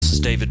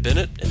David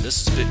Bennett, and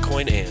this is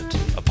Bitcoin And,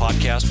 a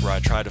podcast where I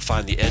try to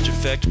find the edge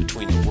effect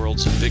between the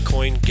worlds of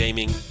Bitcoin,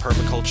 gaming,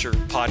 permaculture,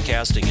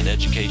 podcasting, and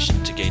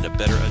education to gain a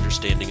better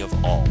understanding of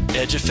all.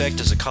 Edge effect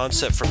is a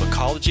concept from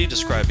ecology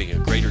describing a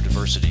greater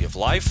diversity of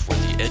life where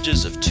the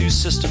edges of two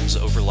systems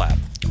overlap.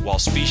 While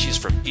species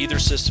from either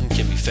system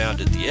can be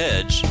found at the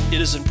edge,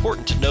 it is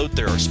important to note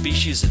there are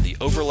species in the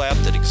overlap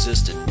that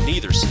exist in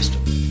neither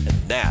system,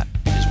 and that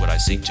is what I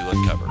seek to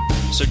uncover.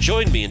 So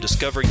join me in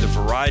discovering the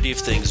variety of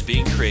things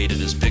being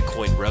created as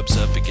Bitcoin rubs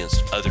up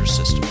against other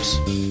systems.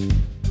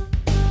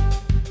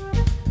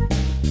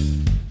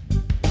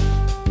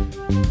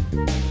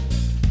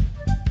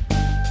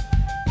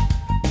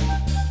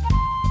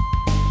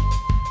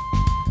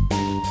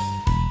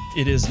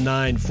 It is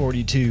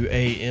 9:42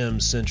 a.m.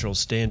 Central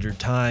Standard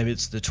Time.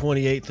 It's the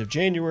 28th of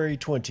January,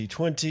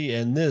 2020,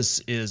 and this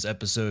is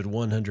episode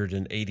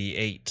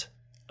 188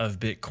 of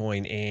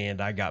Bitcoin, and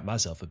I got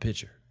myself a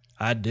pitcher.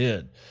 I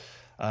did.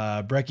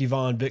 Brecky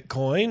Von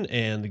Bitcoin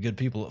and the good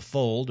people at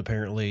Fold,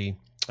 apparently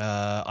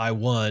I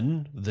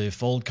won the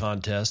Fold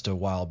contest a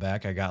while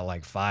back. I got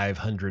like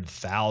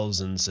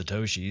 500,000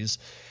 Satoshis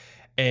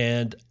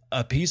and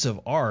a piece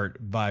of art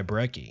by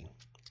Brecky.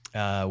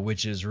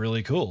 Which is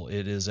really cool.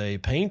 It is a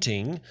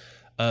painting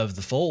of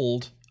the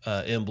Fold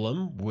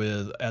emblem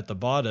with at the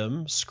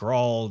bottom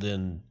scrawled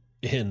in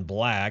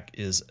black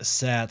is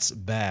Sat's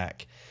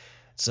back.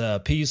 It's a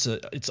piece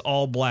of, it's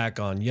all black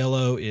on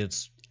yellow.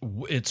 It's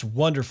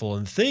wonderful,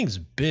 and the thing's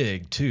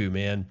big too,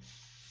 man.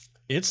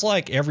 It's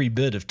like every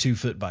bit of 2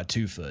 foot by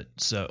 2 foot.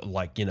 So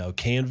like,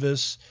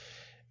 canvas.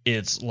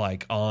 It's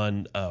like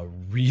on a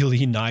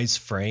really nice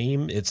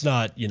frame. It's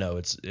not,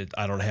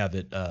 I don't have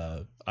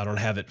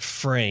it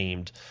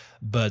framed,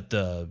 but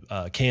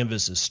the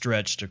canvas is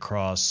stretched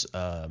across.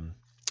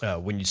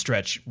 When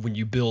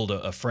you build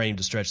a frame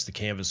to stretch the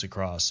canvas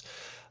across,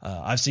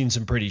 I've seen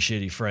some pretty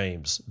shitty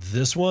frames.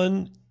 This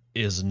one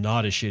is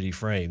not a shitty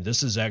frame.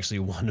 This is actually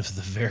one of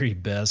the very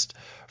best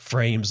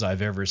frames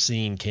I've ever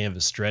seen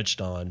canvas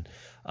stretched on.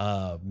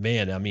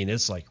 Man, I mean,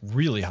 it's like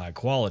really high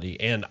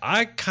quality. And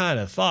I kind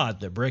of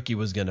thought that Brecky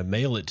was going to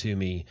mail it to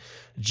me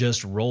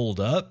just rolled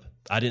up.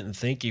 I didn't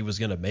think he was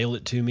going to mail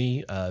it to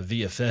me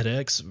via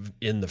FedEx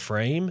in the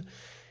frame.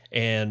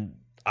 And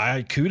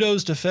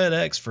kudos to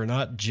FedEx for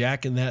not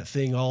jacking that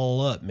thing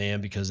all up, man,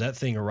 because that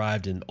thing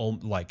arrived in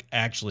like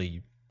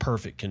actually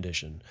perfect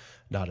condition.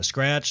 Not a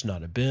scratch,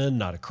 not a bend,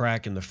 not a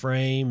crack in the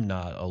frame,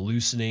 not a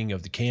loosening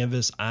of the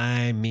canvas.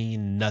 I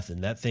mean,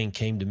 nothing. That thing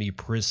came to me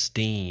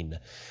pristine.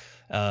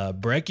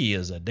 Brecky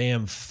is a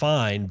damn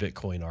fine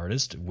Bitcoin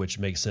artist, which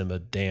makes him a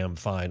damn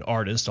fine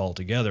artist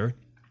altogether.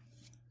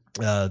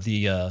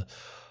 The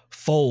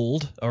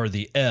Fold, or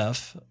the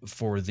F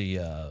for the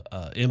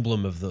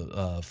emblem of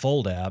the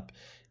Fold app,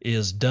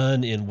 is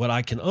done in what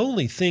I can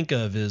only think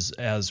of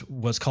as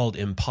what's called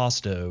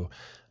impasto.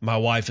 My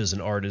wife is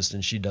an artist,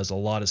 and she does a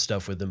lot of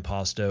stuff with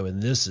impasto,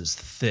 and this is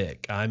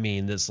thick. I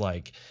mean, it's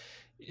like...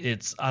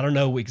 I don't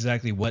know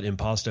exactly what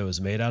impasto is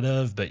made out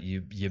of, but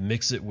you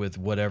mix it with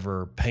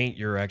whatever paint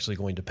you're actually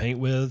going to paint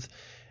with,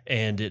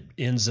 and it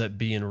ends up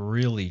being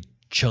really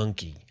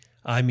chunky.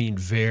 I mean,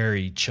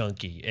 very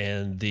chunky.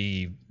 And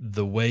the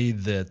way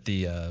that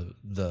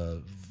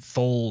the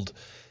Fold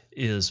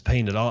is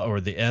painted on, or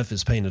the F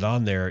is painted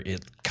on there,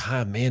 it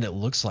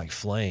looks like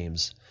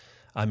flames.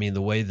 I mean,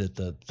 the way that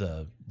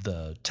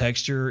the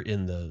texture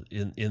in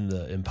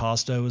the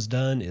impasto is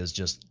done is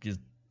just,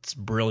 it's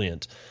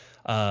brilliant.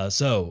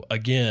 So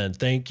again,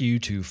 thank you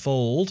to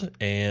Fold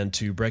and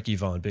to Brecky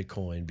Von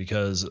Bitcoin,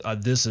 because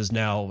this is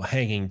now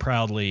hanging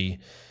proudly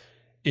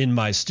in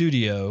my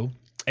studio.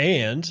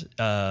 And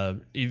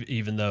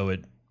even though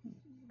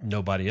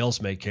nobody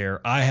else may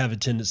care, I have a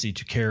tendency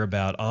to care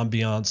about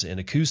ambiance and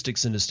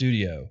acoustics in the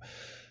studio.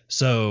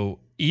 So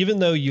even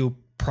though you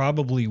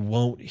probably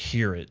won't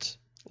hear it,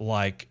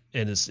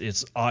 and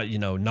it's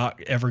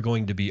not ever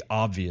going to be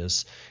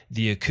obvious,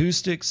 the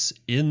acoustics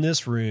in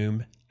this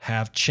room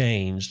have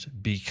changed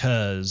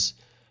because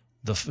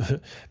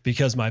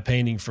my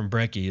painting from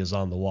Brecky is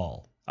on the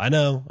wall. I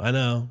know.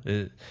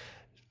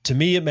 To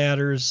me, it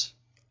matters.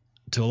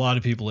 To a lot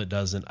of people, it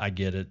doesn't. I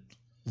get it.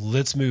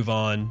 Let's move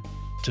on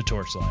to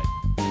Torchlight.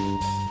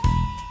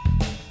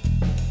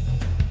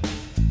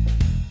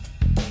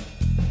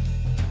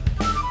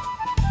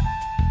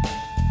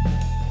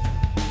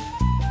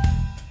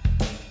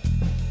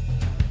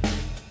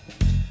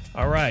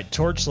 All right,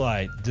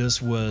 Torchlight.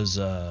 This was...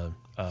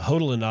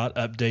 Hodl&Not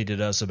updated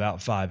us about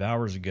 5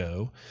 hours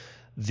ago.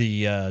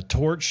 The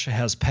torch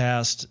has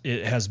passed.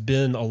 It has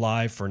been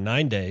alive for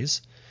 9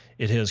 days.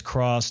 It has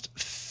crossed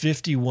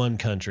 51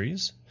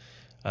 countries.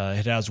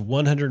 It has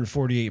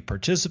 148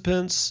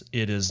 participants.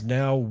 It is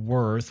now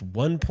worth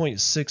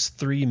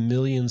 1.63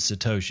 million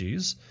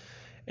Satoshis,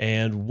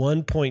 and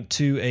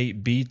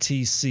 1.28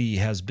 BTC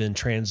has been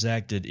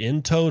transacted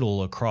in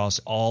total across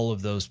all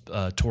of those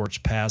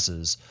torch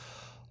passes.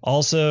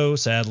 Also,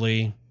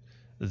 sadly,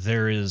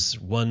 there is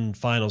one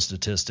final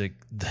statistic.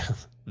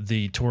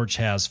 The torch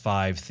has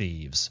 5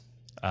 thieves,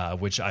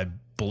 which I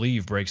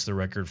believe breaks the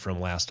record from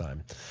last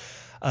time.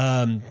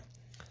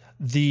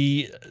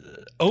 The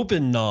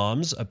open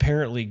noms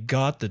apparently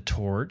got the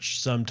torch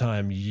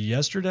sometime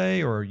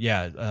yesterday,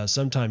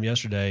 sometime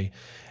yesterday.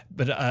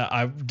 But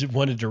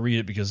wanted to read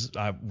it because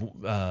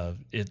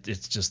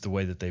it's just the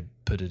way that they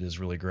put it is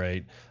really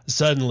great.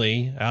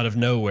 Suddenly, out of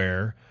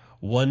nowhere,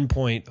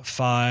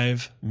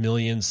 1.5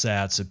 million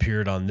sats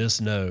appeared on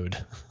this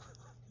node.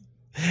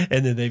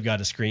 And then they've got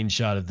a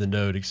screenshot of the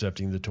node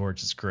accepting the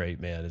torch. It's great,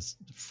 man. It's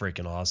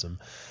freaking awesome.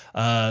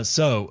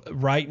 So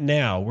right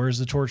now, where's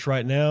the torch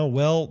right now?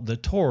 Well, the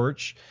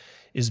torch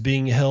is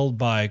being held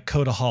by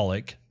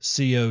Codaholic,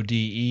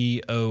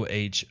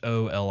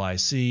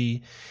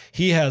 Codeoholic.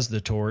 He has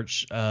the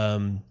torch.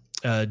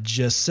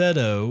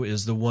 Jaceto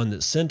is the one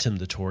that sent him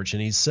the torch,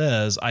 and he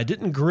says, I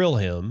didn't grill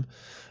him,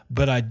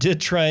 but I did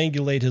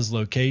triangulate his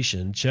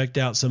location, checked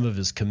out some of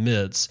his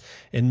commits,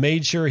 and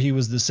made sure he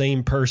was the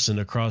same person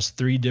across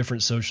 3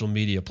 different social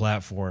media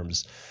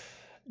platforms.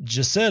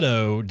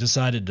 Jaceto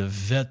decided to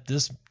vet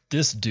this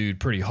dude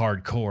pretty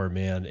hardcore,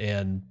 man,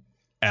 and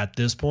at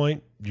this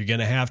point, you're going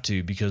to have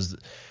to, because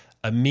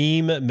a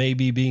meme may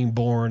be being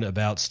born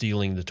about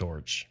stealing the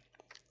torch.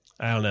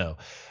 I don't know.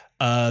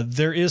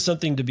 There is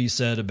something to be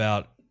said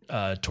about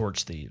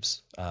torch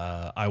thieves.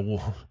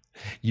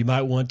 You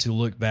might want to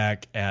look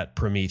back at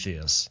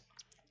Prometheus,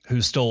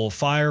 who stole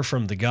fire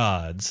from the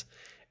gods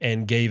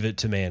and gave it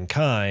to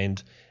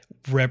mankind,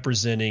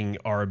 representing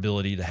our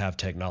ability to have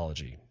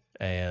technology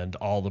and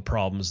all the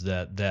problems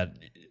that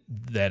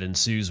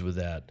ensues with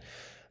that.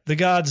 The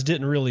gods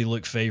didn't really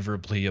look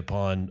favorably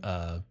upon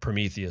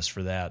Prometheus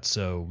for that.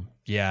 So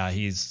yeah,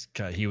 he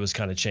was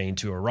kind of chained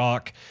to a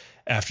rock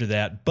after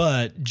that.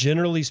 But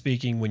generally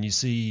speaking, when you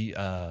see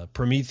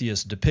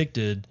Prometheus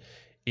depicted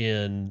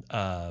in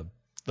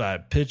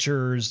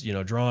pictures,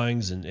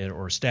 drawings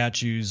or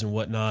statues and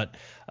whatnot,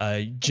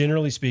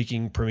 generally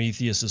speaking,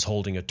 Prometheus is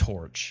holding a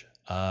torch.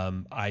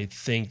 I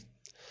think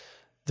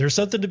there's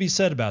something to be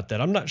said about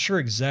that. I'm not sure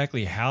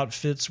exactly how it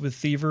fits with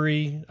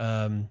thievery,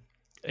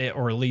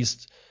 or at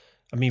least,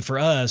 I mean, for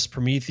us,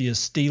 Prometheus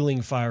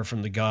stealing fire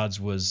from the gods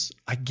was,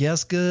 I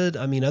guess, good.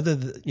 I mean,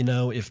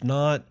 if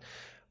not,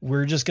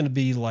 we're just going to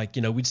be like,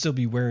 we'd still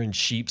be wearing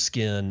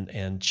sheepskin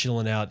and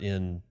chilling out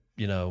in,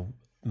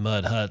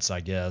 mud huts, I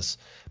guess.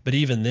 But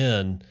even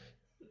then,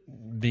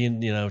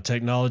 being,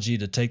 technology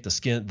to take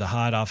the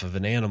hide off of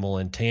an animal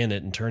and tan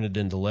it and turn it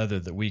into leather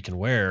that we can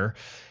wear,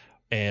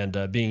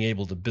 and being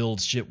able to build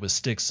shit with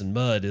sticks and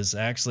mud is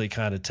actually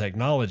kind of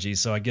technology.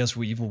 So I guess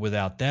even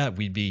without that,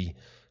 we'd be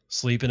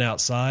sleeping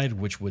outside,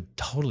 which would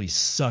totally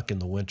suck in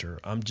the winter.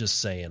 I'm just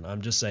saying.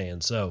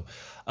 So,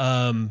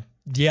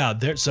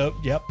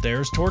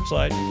 there's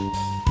Torchlight.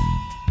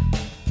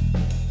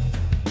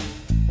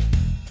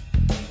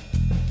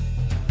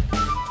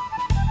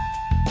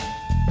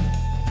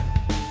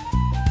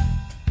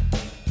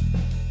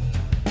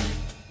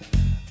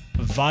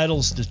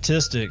 Vital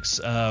statistics.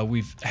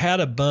 We've had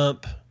a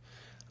bump.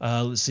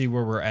 Let's see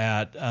where we're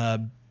at.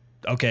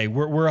 Okay,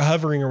 we're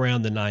hovering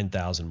around the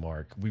 9,000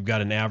 mark. We've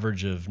got an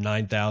average of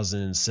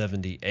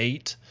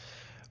 9,078.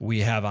 We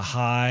have a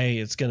high.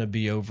 It's going to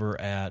be over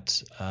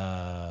at,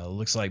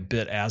 looks like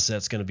Bit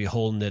Asset's going to be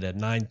holding it at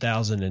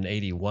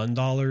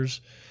 $9,081.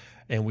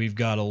 And we've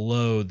got a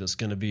low that's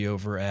going to be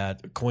over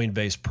at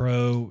Coinbase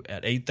Pro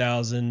at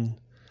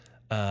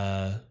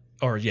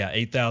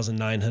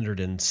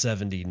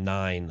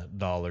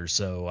 $8,979.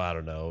 So I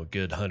don't know, a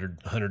good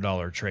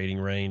 $100 trading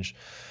range.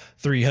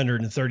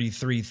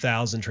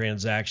 333,000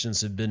 transactions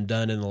have been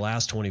done in the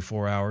last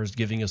 24 hours,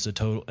 giving us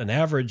an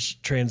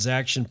average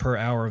transaction per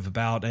hour of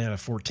about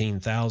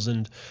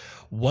 14,000.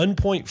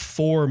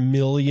 1.4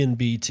 million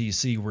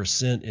BTC were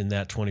sent in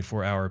that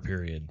 24-hour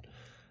period.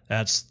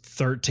 That's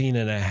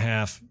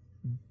 $13.5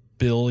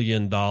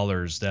 billion.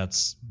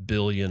 That's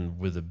billion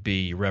with a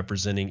B,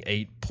 representing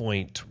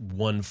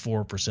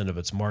 8.14% of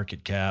its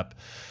market cap.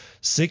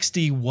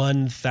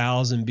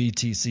 61,000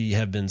 BTC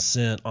have been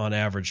sent on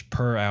average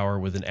per hour,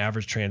 with an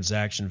average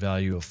transaction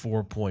value of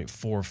 4.44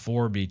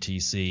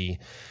 BTC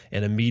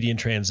and a median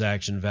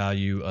transaction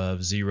value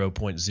of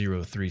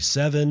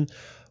 0.037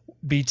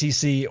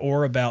 BTC,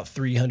 or about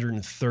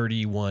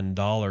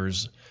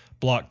 $331.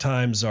 Block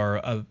times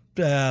are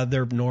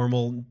they're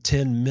normal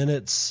 10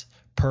 minutes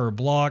per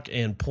block,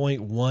 and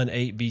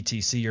 0.18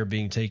 BTC are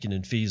being taken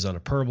in fees on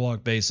a per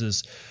block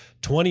basis.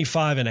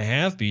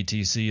 25.5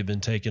 BTC have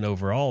been taken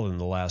overall in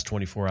the last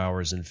 24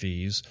 hours in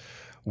fees.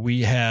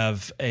 We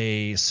have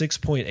a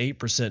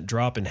 6.8%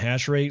 drop in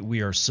hash rate.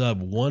 We are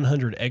sub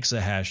 100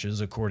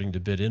 exahashes according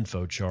to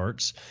BitInfo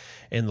charts.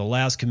 And the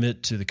last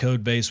commit to the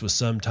code base was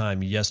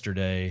sometime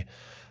yesterday,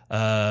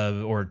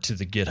 or to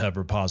the GitHub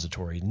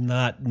repository,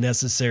 not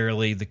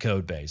necessarily the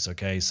code base.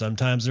 Okay.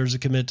 Sometimes there's a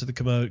commit to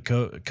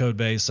the code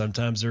base.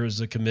 Sometimes there is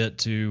a commit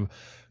to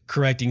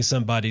correcting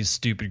somebody's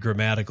stupid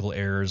grammatical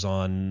errors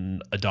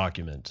on a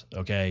document.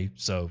 Okay.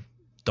 So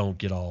don't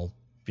get all,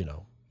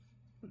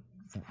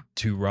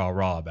 too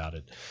rah about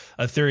it.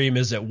 Ethereum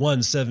is at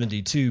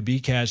 172.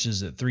 Bcash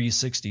is at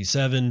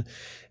 367.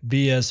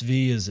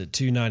 BSV is at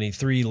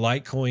 293.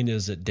 Litecoin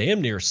is at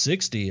damn near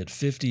 60 at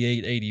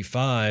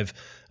 58.85.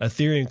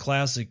 Ethereum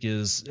Classic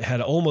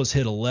had almost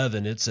hit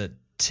 11. It's at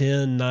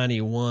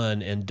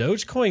 1091. And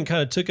Dogecoin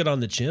kind of took it on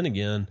the chin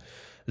again.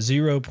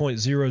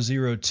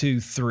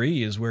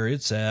 0.0023 is where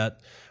it's at.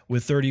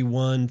 With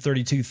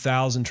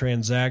 32,000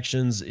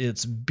 transactions,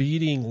 it's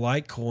beating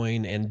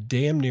Litecoin and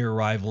damn near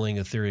rivaling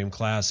Ethereum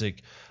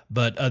Classic.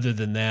 But other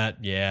than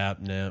that,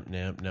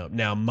 no.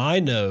 Now, my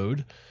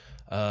node,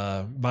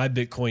 my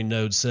Bitcoin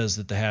node says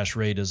that the hash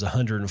rate is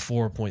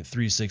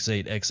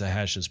 104.368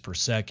 exahashes per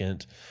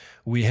second.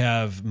 We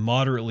have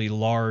moderately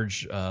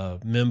large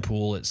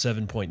mempool at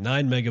 7.9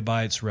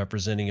 megabytes,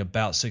 representing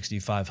about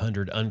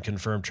 6,500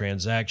 unconfirmed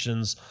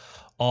transactions.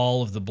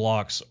 All the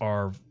blocks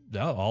are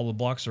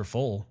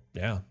full.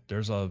 Yeah,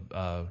 there's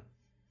every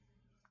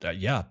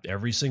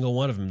single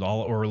one of them,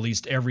 or at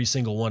least every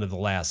single one of the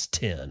last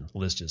 10.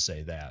 Let's just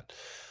say that.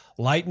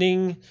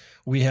 Lightning,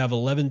 we have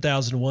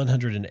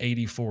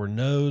 11,184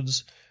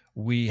 nodes.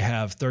 We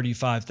have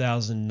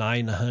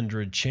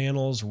 35,900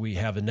 channels. We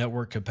have a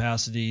network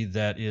capacity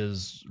that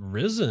is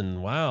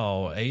risen.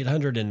 Wow,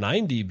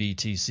 890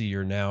 BTC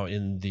are now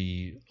in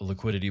the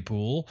liquidity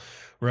pool,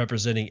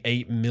 representing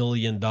 $8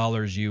 million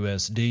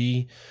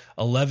USD.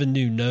 11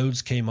 new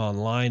nodes came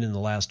online in the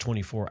last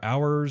 24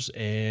 hours.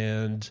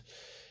 And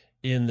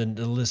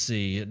let's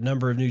see,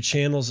 number of new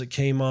channels that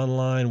came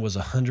online was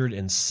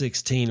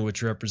 116,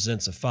 which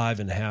represents a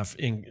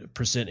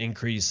 5.5%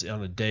 increase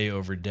on a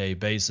day-over-day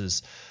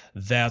basis.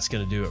 That's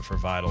going to do it for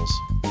Vitals.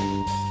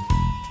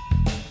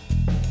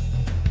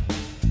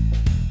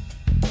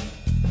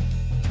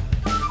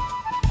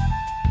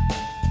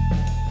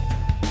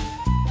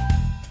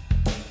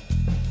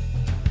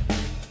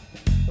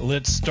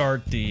 Let's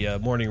start the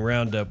morning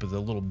roundup with a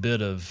little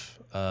bit of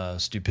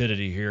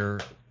stupidity here.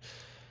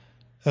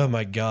 Oh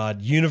my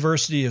God.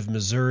 University of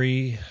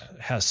Missouri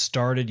has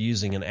started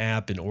using an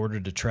app in order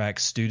to track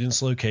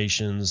students'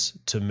 locations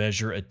to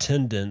measure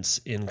attendance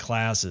in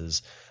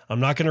classes. I'm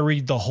not going to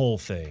read the whole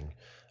thing,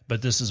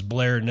 but this is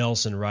Blair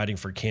Nelson writing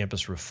for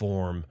Campus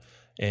Reform,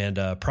 and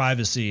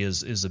privacy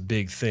is a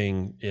big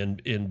thing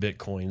in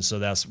Bitcoin. So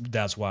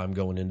that's why I'm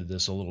going into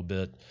this a little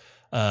bit.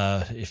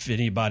 If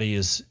anybody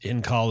is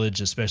in college,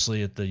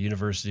 especially at the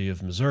University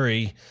of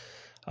Missouri,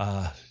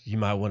 you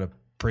might want to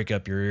prick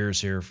up your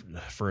ears here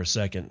for a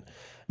second.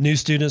 New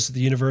students at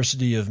the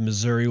University of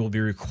Missouri will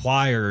be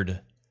required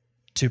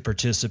to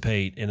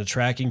participate in a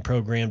tracking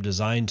program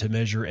designed to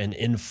measure and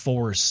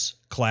enforce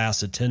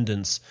class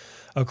attendance,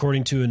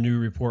 according to a new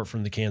report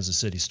from the Kansas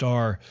City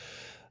Star.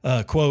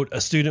 Quote,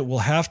 a student will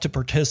have to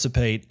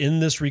participate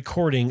in this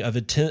recording of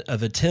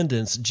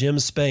attendance, Jim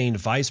Spain,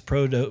 Vice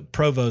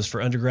Provost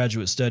for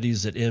Undergraduate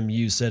Studies at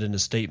MU, said in a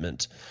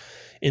statement.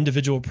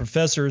 Individual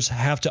professors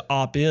have to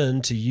opt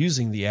in to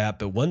using the app,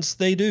 but once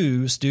they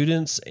do,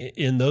 students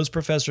in those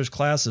professors'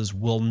 classes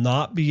will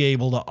not be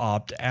able to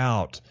opt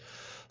out.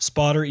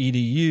 Spotter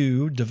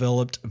EDU,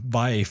 developed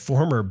by a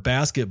former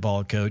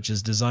basketball coach,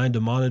 is designed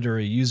to monitor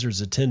a user's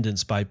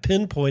attendance by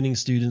pinpointing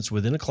students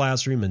within a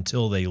classroom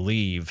until they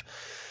leave,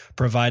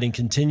 providing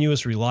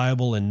continuous,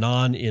 reliable, and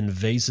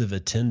non-invasive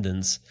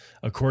attendance,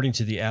 according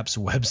to the app's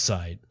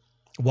website.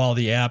 While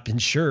the app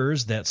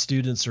ensures that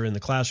students are in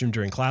the classroom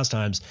during class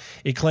times,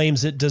 it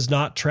claims it does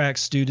not track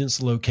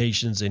students'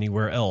 locations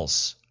anywhere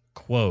else.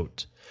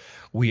 Quote,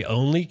 we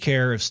only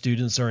care if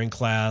students are in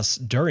class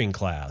during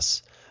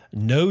class.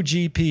 No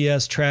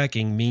GPS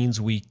tracking means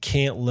we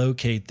can't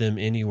locate them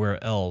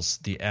anywhere else,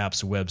 the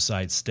app's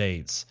website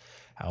states.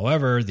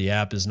 However, the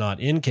app is not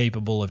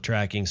incapable of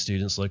tracking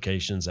students'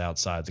 locations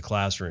outside the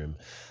classroom.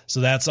 So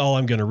that's all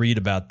I'm going to read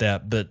about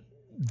that, but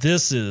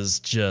this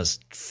is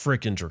just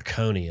freaking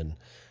draconian.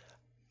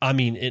 I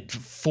mean,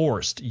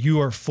 you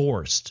are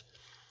forced,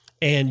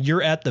 and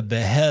you're at the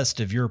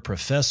behest of your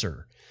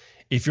professor.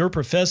 If your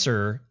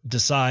professor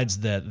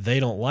decides that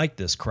they don't like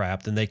this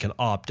crap, then they can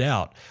opt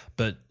out.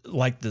 But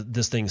like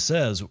this thing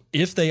says,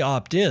 if they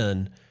opt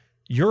in,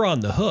 you're on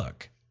the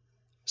hook.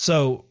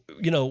 So,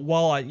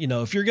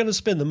 if you're going to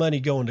spend the money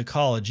going to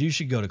college, you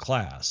should go to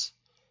class,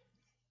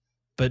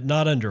 but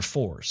not under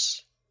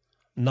force,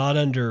 not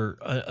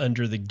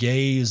under the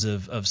gaze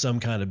of some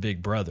kind of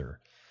big brother.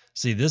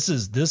 See, this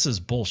is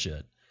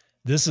bullshit.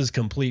 This is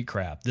complete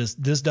crap. This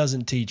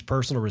doesn't teach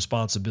personal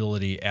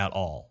responsibility at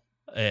all.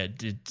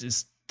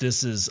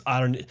 This is,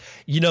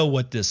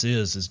 what this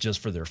is just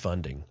for their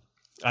funding.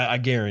 I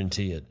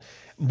guarantee it.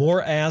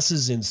 More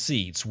asses in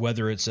seats,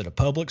 whether it's at a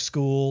public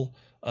school,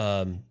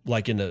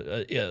 like in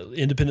a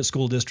independent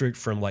school district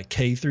from like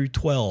K through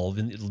 12,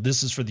 and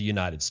this is for the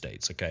United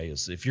States. Okay.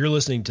 If you're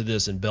listening to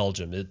this in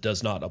Belgium,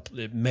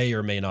 it may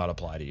or may not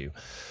apply to you.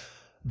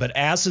 But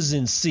asses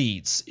in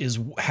seats is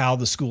how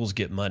the schools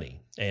get money.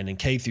 And in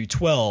K through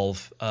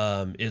 12,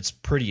 it's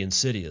pretty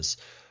insidious.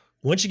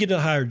 Once you get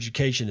into higher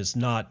education, it's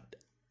not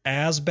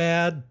as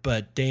bad,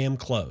 but damn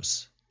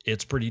close.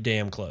 It's pretty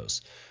damn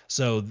close.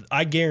 So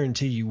I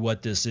guarantee you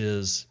what this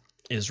is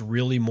is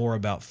really more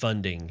about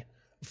funding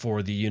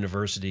for the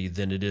university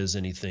than it is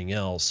anything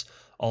else,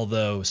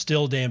 although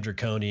still damn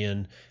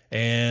draconian.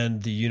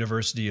 And the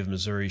University of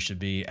Missouri should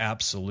be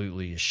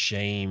absolutely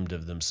ashamed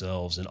of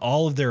themselves, and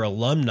all of their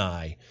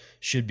alumni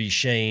should be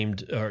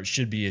ashamed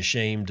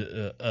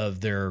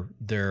of their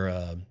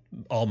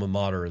alma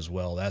mater as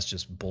well. That's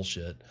just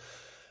bullshit.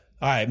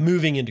 All right,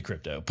 moving into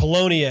crypto.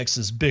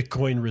 Poloniex's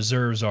Bitcoin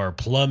reserves are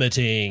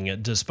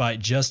plummeting despite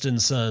Justin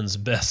Sun's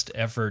best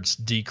efforts.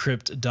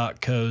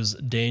 Decrypt.co's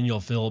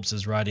Daniel Phillips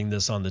is writing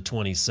this on the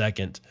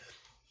 22nd.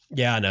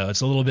 Yeah, I know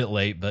it's a little bit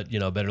late, but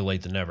better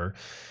late than never.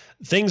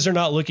 Things are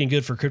not looking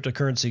good for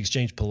cryptocurrency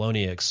exchange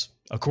Poloniex.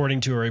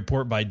 According to a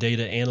report by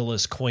data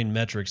analyst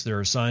Coinmetrics, there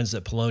are signs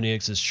that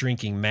Poloniex is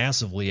shrinking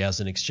massively as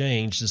an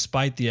exchange,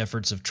 despite the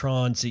efforts of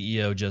Tron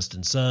CEO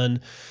Justin Sun,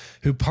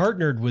 who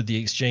partnered with the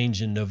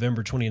exchange in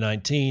November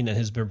 2019 and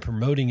has been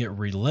promoting it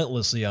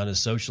relentlessly on his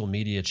social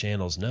media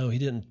channels. No, he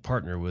didn't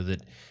partner with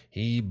it.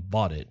 He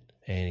bought it,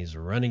 and he's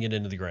running it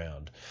into the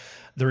ground.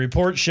 The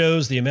report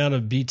shows the amount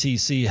of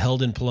BTC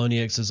held in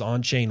Poloniex's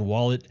on-chain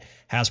wallet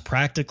has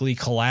practically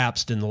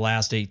collapsed in the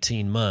last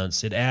 18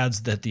 months. It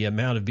adds that the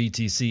amount of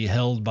BTC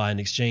held by an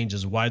exchange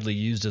is widely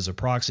used as a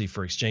proxy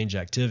for exchange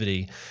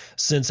activity,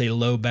 since a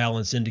low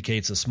balance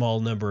indicates a small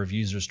number of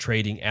users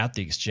trading at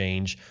the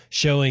exchange,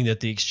 showing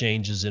that the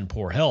exchange is in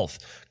poor health.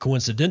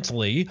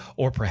 Coincidentally,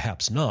 or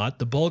perhaps not,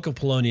 the bulk of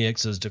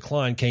Poloniex's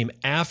decline came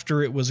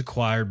after it was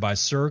acquired by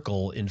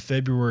Circle in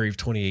February of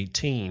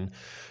 2018.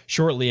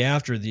 Shortly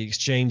after, the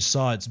exchange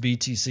saw its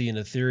BTC and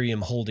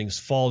Ethereum holdings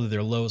fall to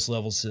their lowest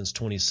levels since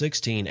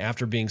 2016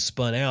 after being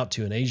spun out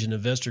to an Asian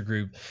investor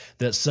group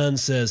that Sun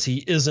says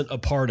he isn't a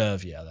part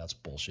of. Yeah, that's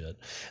bullshit.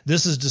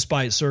 This is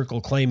despite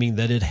Circle claiming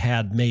that it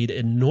had made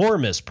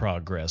enormous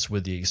progress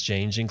with the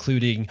exchange,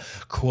 including,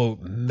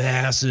 quote,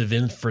 massive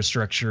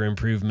infrastructure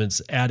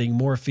improvements, adding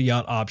more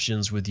fiat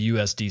options with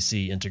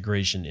USDC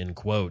integration, end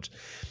quote.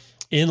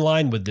 In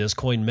line with this,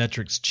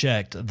 Coinmetrics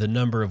checked the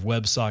number of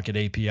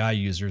WebSocket API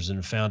users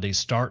and found a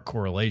stark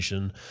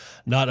correlation.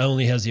 Not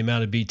only has the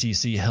amount of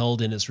BTC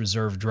held in its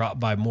reserve dropped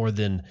by more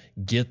than,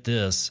 get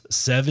this,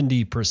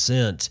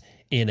 70%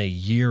 in a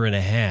year and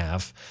a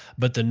half,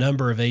 but the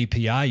number of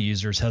API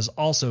users has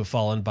also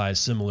fallen by a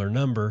similar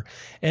number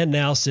and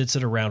now sits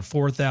at around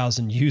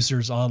 4,000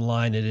 users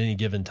online at any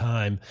given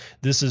time.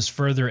 This is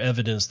further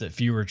evidence that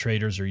fewer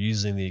traders are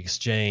using the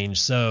exchange.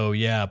 So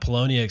yeah,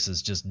 Poloniex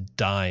is just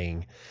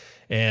dying.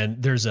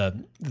 And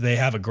they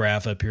have a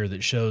graph up here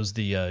that shows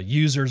the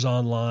users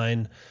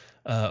online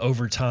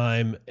over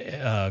time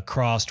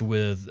crossed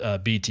with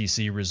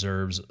BTC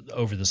reserves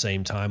over the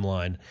same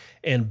timeline.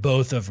 And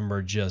both of them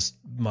are just,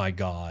 my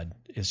God,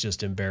 it's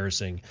just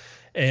embarrassing.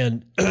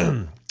 And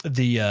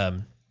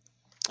the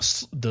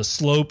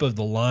slope of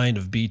the line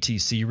of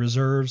BTC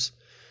reserves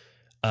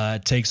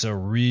takes a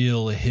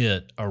real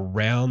hit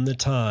around the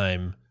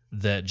time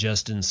that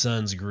Justin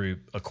Sun's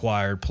group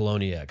acquired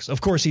Poloniex.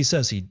 Of course, he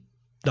says he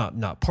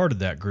not part of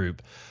that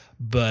group,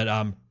 but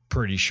I'm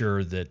pretty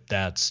sure that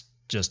that's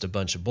just a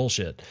bunch of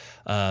bullshit.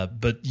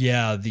 But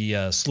yeah,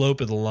 the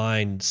slope of the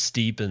line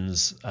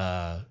steepens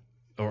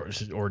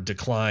or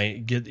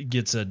decline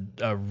gets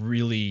a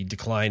really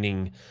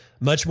declining,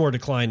 much more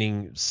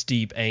declining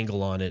steep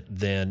angle on it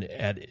than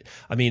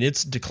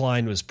its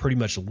decline was pretty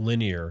much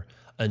linear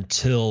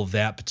until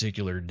that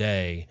particular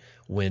day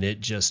when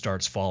it just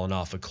starts falling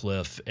off a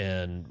cliff.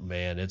 And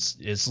man,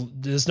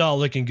 it's not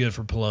looking good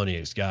for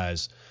Poloniex,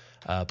 guys.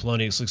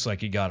 Poloniex looks like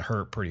he got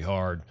hurt pretty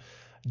hard.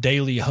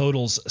 Daily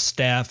Hodl's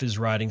staff is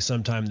writing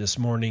sometime this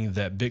morning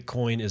that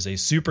Bitcoin is a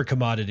super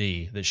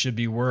commodity that should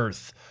be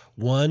worth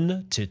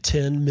 $1 to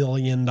 $10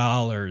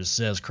 million,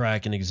 says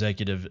Kraken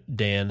executive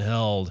Dan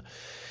Held.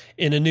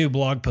 In a new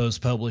blog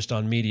post published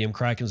on Medium,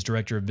 Kraken's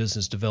director of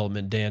business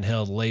development, Dan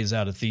Held, lays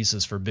out a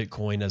thesis for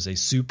Bitcoin as a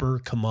super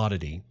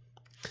commodity.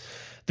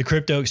 The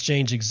crypto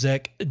exchange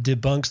exec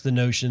debunks the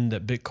notion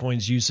that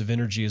Bitcoin's use of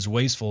energy is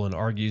wasteful and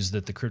argues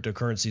that the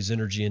cryptocurrency's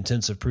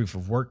energy-intensive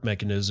proof-of-work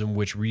mechanism,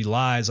 which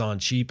relies on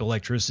cheap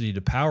electricity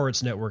to power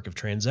its network of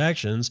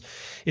transactions,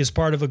 is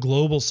part of a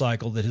global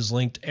cycle that has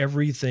linked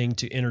everything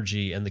to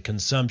energy and the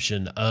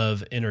consumption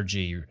of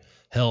energy.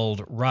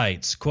 Held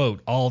writes,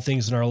 quote, all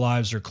things in our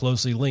lives are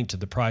closely linked to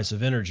the price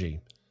of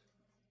energy.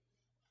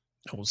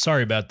 Well,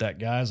 sorry about that,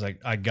 guys.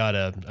 I got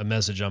a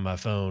message on my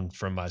phone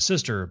from my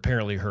sister.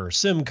 Apparently her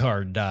SIM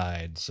card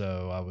died.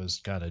 So I was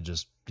kind of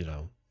just,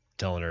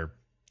 telling her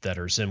that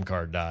her SIM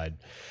card died.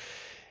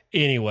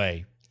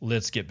 Anyway,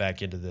 let's get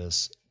back into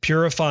this.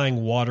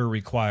 Purifying water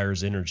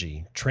requires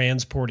energy.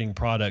 Transporting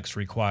products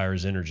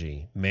requires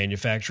energy.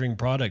 Manufacturing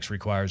products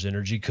requires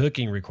energy.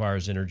 Cooking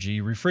requires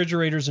energy.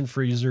 Refrigerators and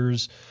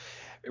freezers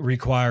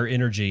require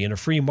energy. In a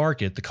free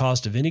market, the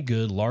cost of any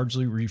good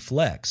largely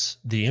reflects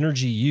the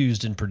energy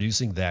used in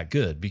producing that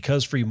good.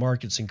 Because free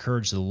markets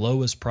encourage the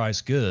lowest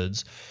price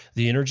goods,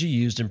 the energy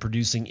used in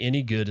producing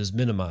any good is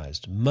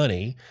minimized.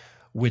 Money,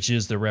 which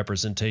is the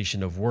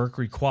representation of work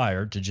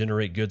required to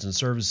generate goods and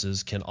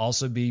services, can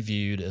also be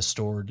viewed as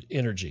stored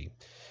energy.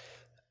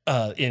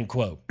 end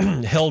quote.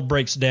 Held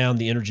breaks down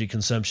the energy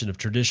consumption of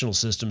traditional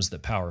systems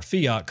that power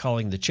fiat,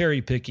 calling the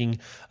cherry picking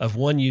of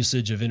one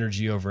usage of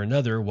energy over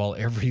another while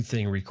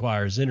everything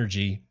requires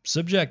energy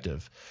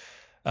subjective.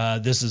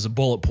 This is a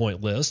bullet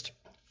point list.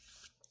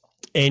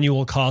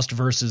 Annual cost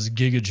versus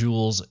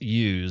gigajoules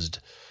used.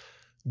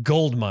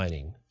 Gold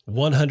mining,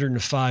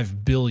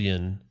 $105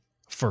 billion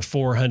for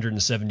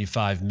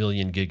 475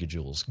 million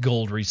gigajoules.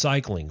 Gold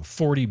recycling,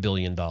 $40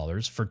 billion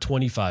for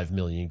 25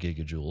 million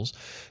gigajoules.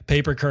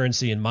 Paper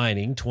currency and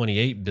mining,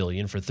 $28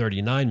 billion for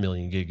 39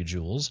 million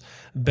gigajoules.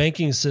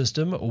 Banking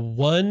system,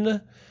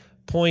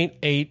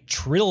 $1.8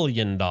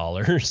 trillion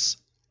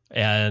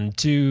and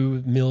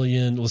 2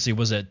 million, let's see,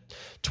 was it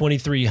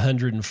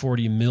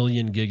 2,340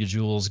 million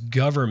gigajoules.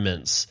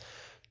 Governments,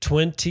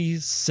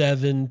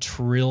 $27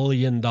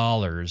 trillion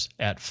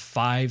at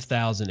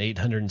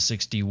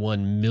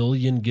 5,861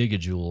 million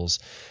gigajoules.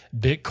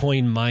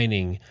 Bitcoin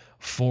mining,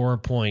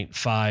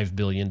 $4.5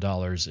 billion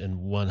and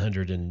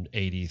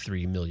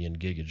 183 million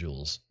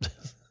gigajoules.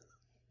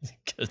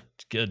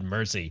 Good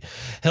mercy.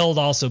 Held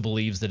also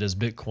believes that as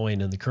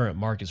Bitcoin and the current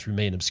markets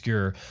remain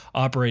obscure,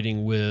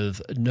 operating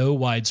with no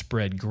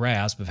widespread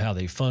grasp of how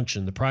they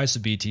function, the price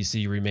of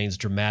BTC remains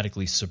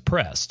dramatically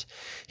suppressed.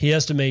 He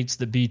estimates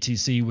that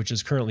BTC, which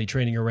is currently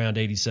trading around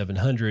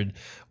 8,700,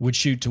 would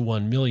shoot to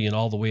 1 million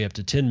all the way up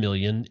to 10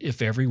 million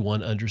if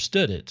everyone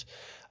understood it.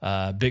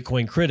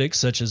 Bitcoin critics,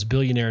 such as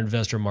billionaire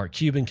investor Mark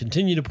Cuban,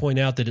 continue to point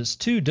out that it's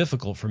too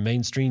difficult for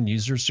mainstream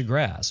users to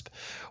grasp,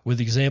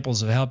 with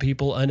examples of how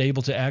people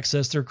unable to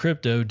access their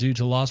crypto due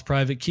to lost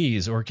private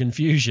keys or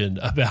confusion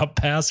about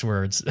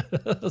passwords.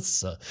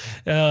 It's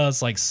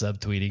like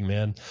subtweeting,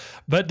 man.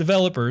 But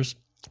developers,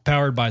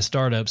 powered by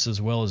startups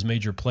as well as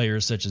major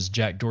players such as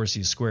Jack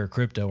Dorsey's Square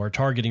Crypto, are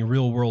targeting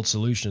real-world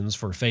solutions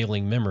for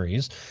failing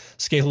memories,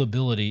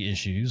 scalability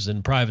issues,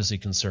 and privacy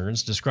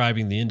concerns,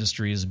 describing the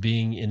industry as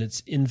being in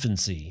its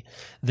infancy.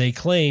 They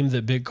claim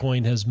that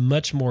Bitcoin has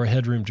much more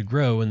headroom to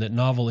grow and that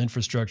novel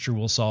infrastructure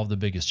will solve the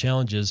biggest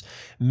challenges,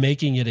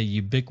 making it a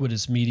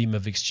ubiquitous medium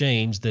of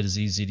exchange that is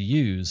easy to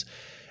use.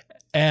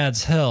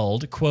 Ads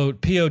held,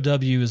 quote, POW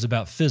is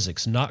about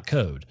physics, not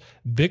code.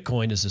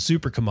 Bitcoin is a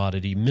super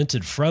commodity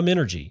minted from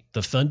energy,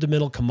 the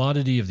fundamental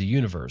commodity of the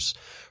universe.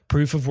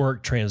 Proof of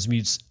work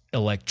transmutes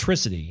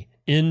electricity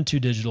into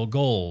digital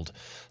gold.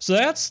 So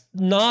that's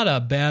not a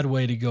bad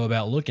way to go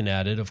about looking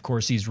at it. Of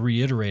course, he's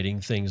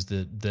reiterating things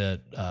that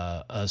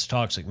us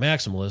toxic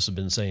maximalists have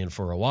been saying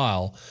for a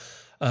while.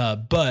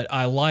 But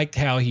I liked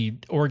how he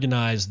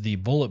organized the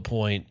bullet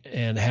point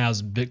and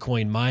has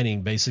Bitcoin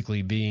mining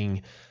basically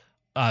being...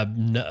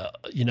 we're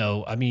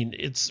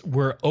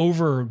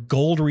over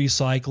gold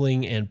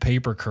recycling and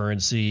paper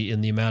currency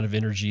in the amount of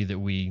energy that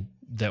we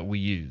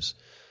use.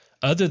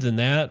 Other than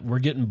that, we're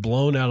getting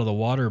blown out of the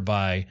water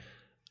by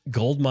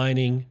gold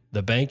mining,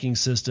 the banking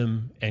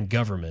system, and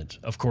government.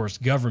 Of course,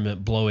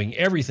 government blowing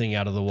everything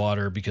out of the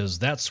water because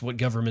that's what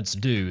governments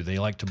do. They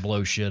like to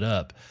blow shit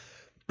up.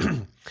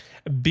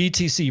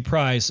 BTC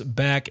price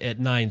back at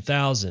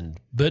 9,000,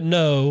 but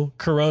no,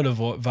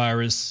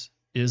 coronavirus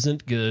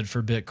isn't good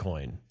for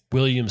Bitcoin.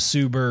 William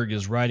Suberg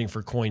is writing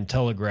for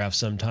Cointelegraph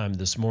sometime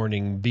this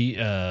morning.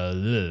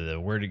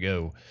 Where to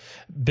go?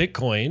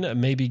 Bitcoin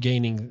may be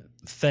gaining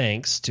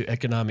thanks to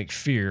economic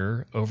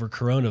fear over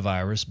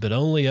coronavirus, but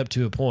only up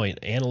to a point.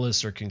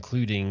 Analysts are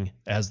concluding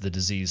as the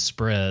disease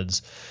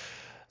spreads.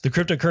 The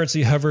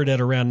cryptocurrency hovered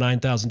at around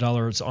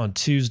 $9,000 on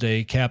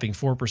Tuesday, capping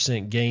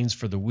 4% gains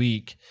for the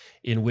week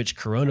in which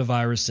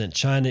coronavirus sent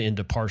China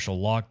into partial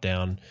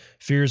lockdown.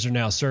 Fears are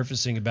now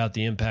surfacing about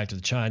the impact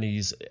of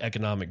Chinese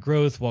economic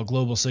growth, while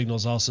global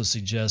signals also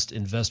suggest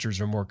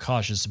investors are more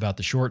cautious about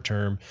the short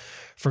term.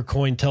 For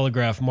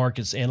Cointelegraph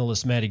markets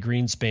analyst Matty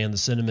Greenspan, the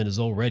sentiment is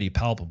already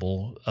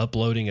palpable.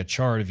 Uploading a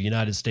chart of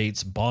United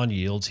States bond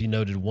yields, he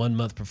noted 1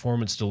 month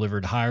performance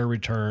delivered higher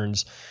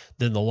returns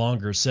than the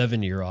longer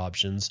 7-year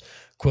options.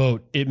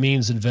 Quote, it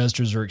means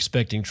investors are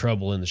expecting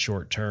trouble in the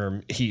short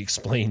term, he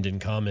explained in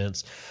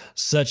comments.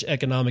 Such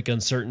economic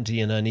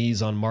uncertainty and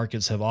unease on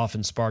markets have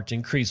often sparked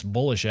increased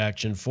bullish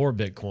action for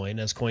Bitcoin.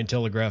 As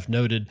Cointelegraph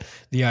noted,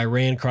 the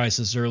Iran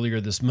crisis earlier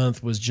this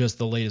month was just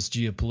the latest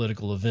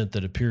geopolitical event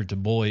that appeared to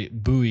buoy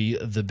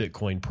the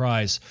Bitcoin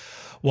price.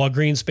 While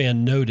Greenspan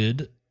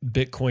noted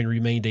Bitcoin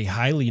remained a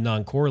highly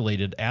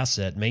non-correlated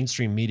asset,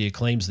 mainstream media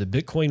claims that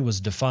Bitcoin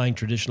was defying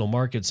traditional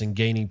markets and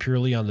gaining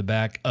purely on the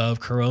back of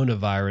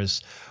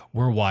coronavirus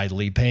were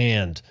widely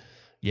panned.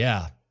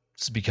 Yeah,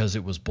 it's because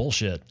it was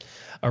bullshit.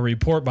 A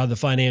report by the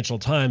Financial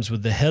Times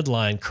with the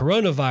headline,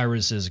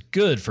 Coronavirus is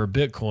good for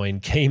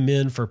Bitcoin, came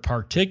in for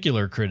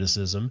particular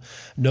criticism.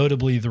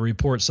 Notably, the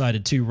report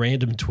cited 2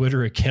 random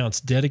Twitter accounts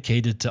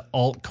dedicated to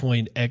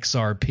altcoin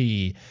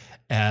XRP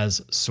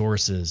as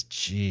sources.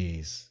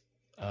 Jeez.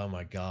 Oh,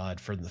 my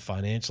God, for the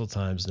Financial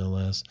Times, no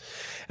less.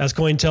 As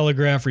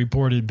Cointelegraph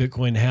reported,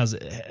 Bitcoin has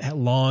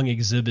long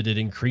exhibited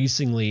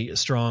increasingly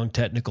strong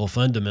technical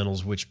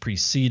fundamentals, which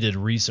preceded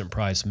recent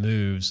price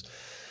moves.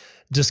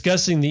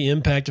 Discussing the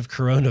impact of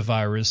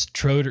coronavirus,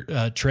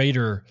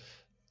 trader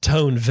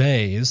Tone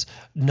Vase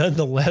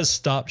nonetheless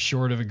stopped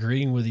short of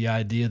agreeing with the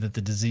idea that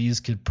the disease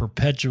could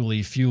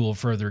perpetually fuel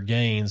further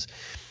gains.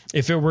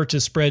 If it were to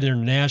spread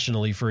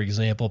internationally, for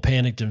example,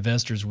 panicked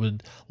investors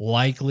would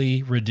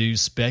likely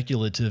reduce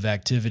speculative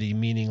activity,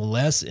 meaning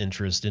less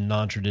interest in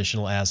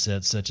non-traditional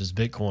assets such as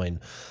Bitcoin.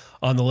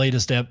 On the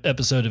latest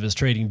episode of his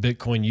Trading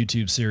Bitcoin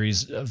YouTube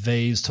series,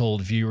 Vase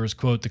told viewers,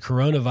 quote, "The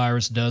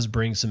coronavirus does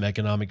bring some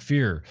economic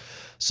fear.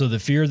 So the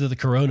fear that the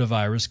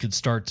coronavirus could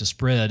start to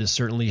spread is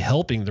certainly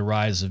helping the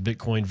rise of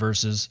Bitcoin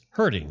versus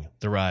hurting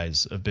the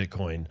rise of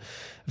Bitcoin."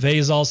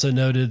 Vase also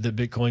noted that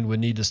Bitcoin would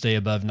need to stay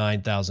above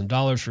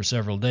 $9,000 for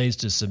several days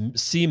to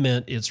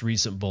cement its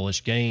recent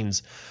bullish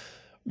gains.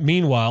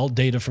 Meanwhile,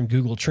 data from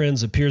Google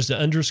Trends appears to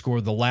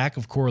underscore the lack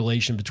of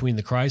correlation between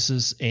the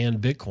crisis and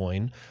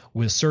Bitcoin,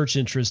 with search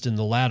interest in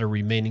the latter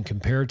remaining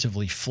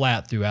comparatively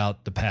flat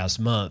throughout the past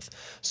month.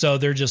 So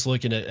they're just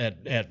looking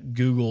at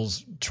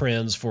Google's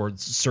trends for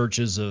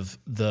searches of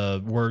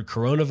the word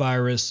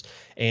coronavirus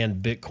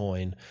and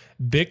Bitcoin.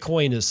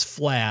 Bitcoin is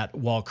flat,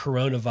 while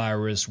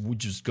coronavirus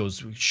just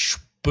goes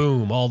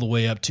boom all the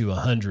way up to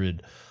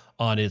 100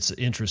 on its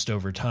interest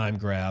over time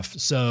graph.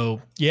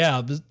 So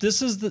yeah,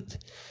 this is the...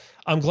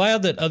 I'm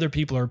glad that other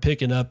people are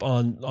picking up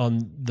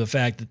on the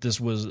fact that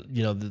this was,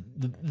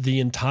 the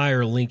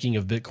entire linking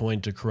of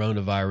Bitcoin to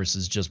coronavirus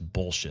is just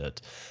bullshit.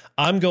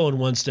 I'm going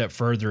one step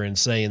further and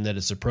saying that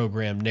it's a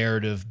program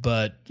narrative,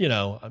 but,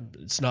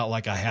 it's not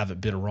like I haven't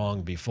been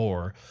wrong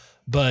before.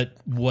 But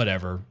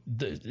whatever,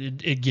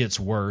 it gets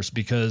worse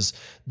because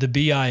the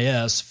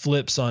BIS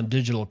flips on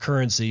digital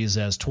currencies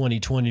as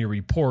 2020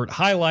 report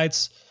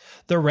highlights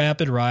the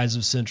rapid rise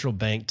of central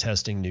bank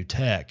testing new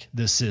tech.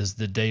 This is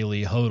the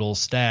Daily HODL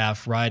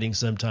staff writing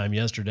sometime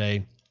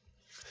yesterday.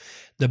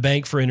 The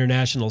Bank for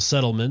International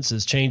Settlements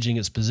is changing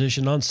its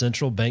position on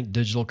central bank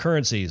digital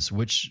currencies,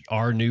 which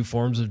are new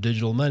forms of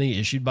digital money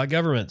issued by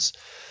governments.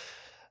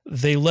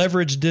 They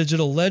leverage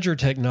digital ledger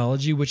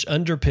technology, which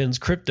underpins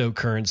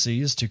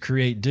cryptocurrencies, to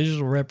create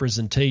digital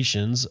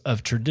representations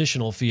of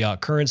traditional fiat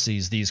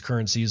currencies. These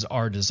currencies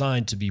are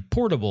designed to be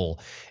portable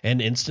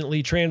and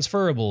instantly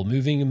transferable,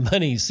 moving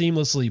money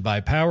seamlessly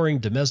by powering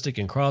domestic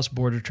and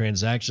cross-border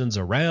transactions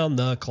around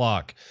the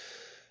clock.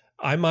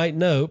 I might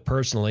note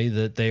personally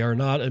that they are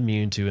not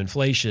immune to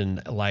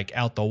inflation like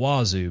out the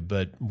wazoo,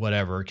 but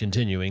whatever,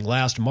 continuing.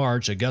 Last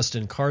March,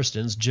 Augustin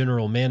Carstens,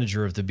 general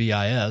manager of the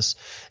BIS,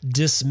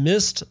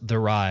 dismissed the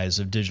rise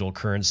of digital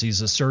currencies,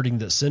 asserting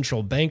that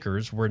central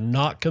bankers were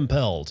not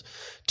compelled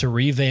to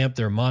revamp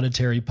their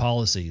monetary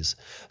policies.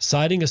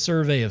 Citing a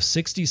survey of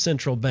 60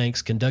 central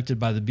banks conducted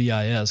by the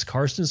BIS,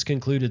 Carstens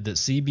concluded that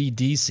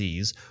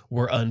CBDCs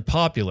were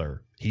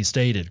unpopular. He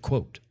stated,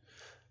 quote,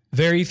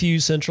 "Very few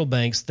central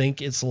banks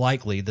think it's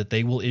likely that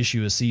they will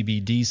issue a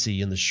CBDC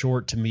in the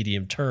short to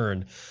medium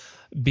term,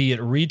 be it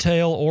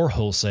retail or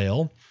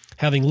wholesale.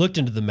 Having looked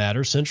into the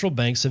matter, central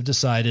banks have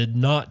decided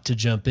not to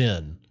jump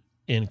in."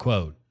 End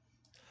quote.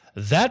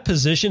 That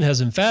position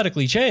has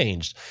emphatically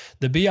changed.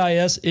 The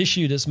BIS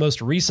issued its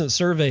most recent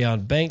survey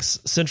on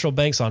central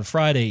banks on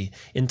Friday,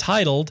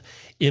 entitled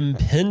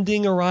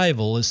 "Impending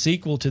Arrival," a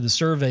sequel to the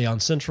survey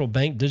on central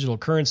bank digital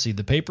currency.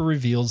 The paper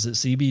reveals that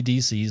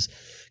CBDCs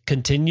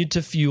continued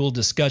to fuel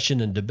discussion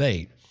and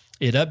debate.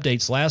 It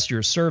updates last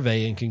year's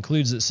survey and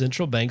concludes that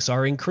central banks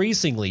are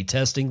increasingly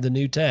testing the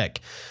new tech.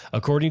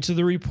 According to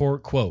the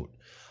report, quote,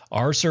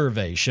 "Our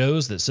survey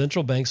shows that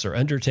central banks are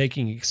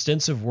undertaking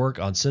extensive work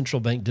on central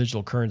bank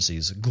digital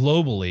currencies.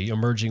 Globally,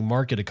 emerging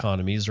market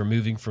economies are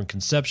moving from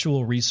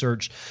conceptual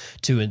research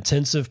to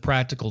intensive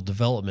practical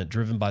development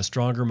driven by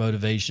stronger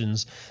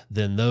motivations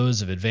than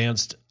those of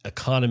advanced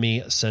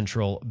economy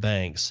central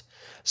banks.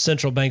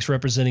 Central banks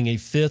representing a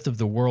fifth of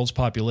the world's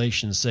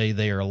population say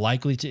they are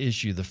likely to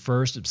issue the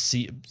first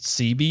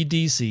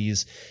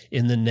CBDCs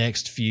in the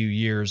next few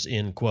years,"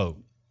 end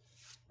quote.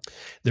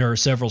 There are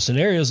several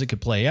scenarios that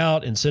could play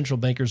out, and central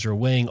bankers are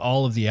weighing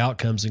all of the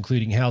outcomes,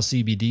 including how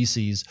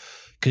CBDCs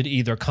could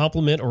either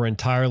complement or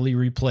entirely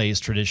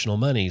replace traditional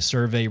money.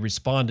 Survey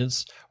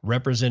respondents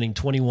representing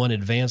 21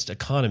 advanced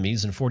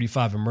economies and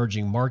 45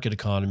 emerging market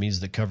economies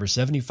that cover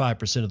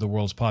 75% of the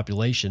world's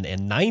population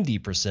and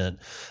 90%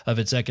 of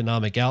its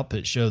economic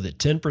output show that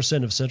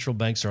 10% of central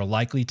banks are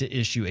likely to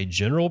issue a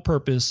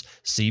general-purpose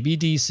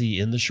CBDC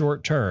in the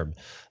short term,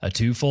 a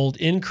twofold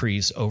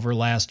increase over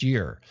last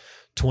year.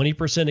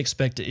 20%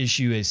 expect to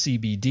issue a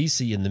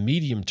CBDC in the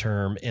medium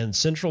term, and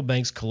central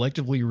banks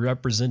collectively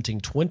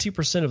representing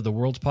 20% of the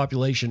world's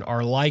population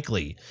are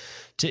likely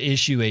to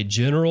issue a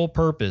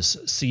general-purpose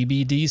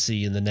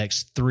CBDC in the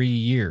next 3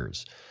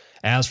 years.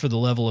 As for the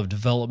level of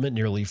development,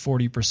 nearly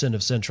 40%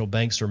 of central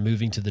banks are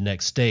moving to the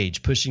next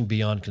stage, pushing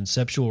beyond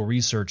conceptual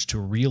research to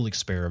real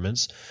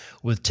experiments,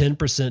 with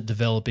 10%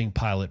 developing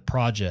pilot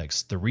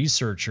projects. The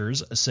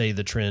researchers say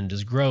the trend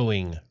is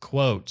growing.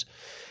 Quote,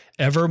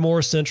 Ever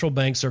more central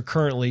banks are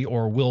currently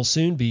or will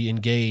soon be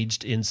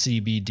engaged in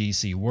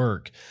CBDC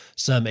work.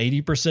 Some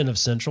 80% of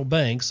central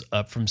banks,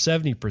 up from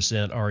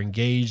 70%, are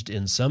engaged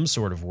in some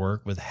sort of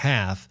work, with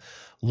half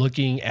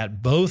looking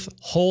at both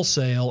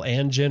wholesale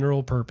and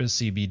general purpose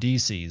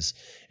CBDCs.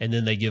 And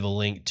then they give a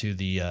link to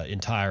the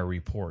entire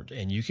report.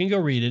 And you can go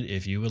read it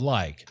if you would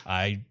like.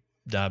 I'm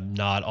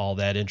not all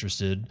that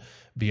interested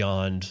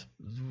beyond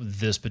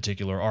this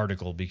particular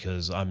article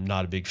because I'm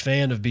not a big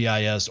fan of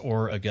BIS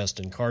or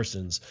Augustine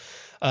Carson's.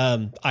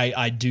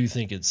 I do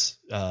think it's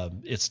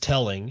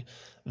telling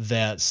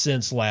that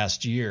since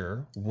last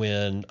year,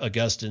 when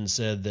Augustine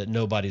said that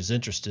nobody's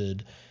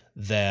interested,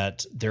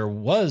 that there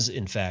was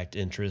in fact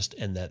interest,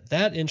 and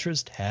that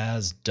interest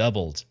has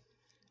doubled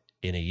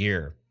in a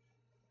year,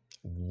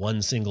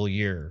 one single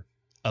year,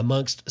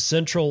 amongst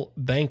central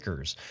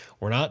bankers.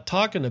 We're not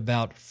talking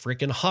about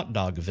freaking hot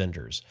dog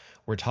vendors.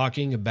 We're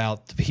talking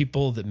about the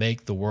people that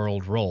make the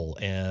world roll.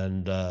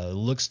 And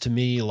looks to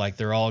me like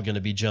they're all going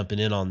to be jumping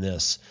in on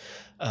this,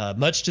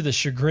 much to the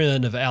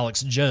chagrin of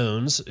Alex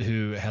Jones,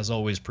 who has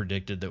always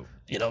predicted that,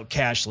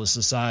 cashless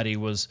society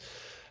was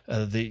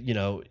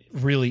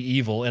really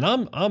evil. And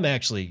I'm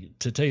actually,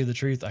 to tell you the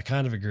truth, I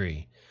kind of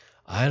agree.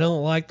 I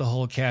don't like the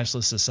whole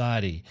cashless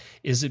society.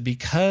 Is it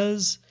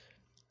because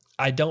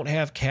I don't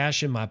have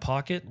cash in my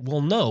pocket?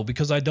 Well, no,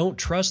 because I don't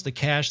trust the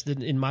cash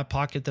that in my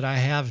pocket that I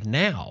have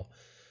now.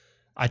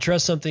 I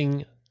trust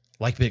something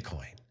like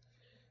Bitcoin.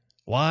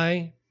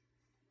 Why?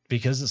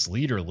 Because it's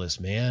leaderless,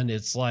 man.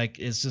 It's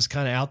just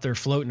kind of out there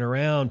floating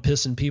around,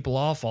 pissing people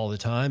off all the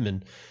time.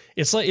 And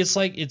it's like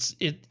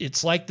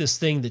this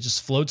thing that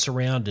just floats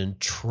around and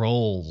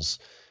trolls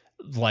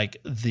like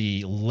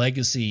the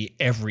legacy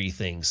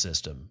everything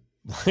system.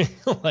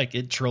 Like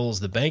it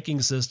trolls the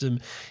banking system,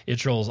 it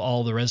trolls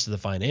all the rest of the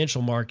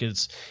financial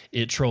markets,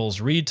 it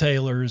trolls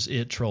retailers,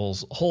 it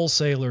trolls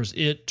wholesalers,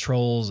 it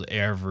trolls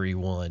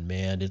everyone,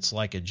 man. It's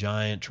like a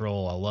giant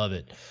troll. I love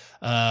it.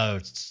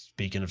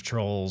 Speaking of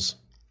trolls,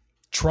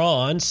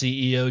 Tron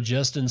CEO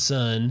Justin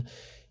Sun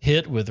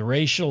hit with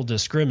racial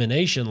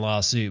discrimination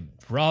lawsuit.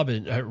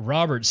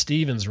 Robert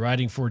Stevens,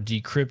 writing for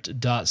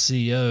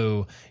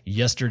Decrypt.co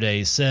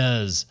yesterday,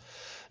 says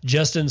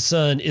Justin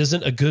Sun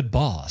isn't a good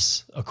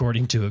boss,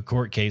 according to a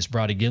court case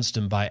brought against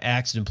him by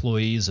axed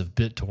employees of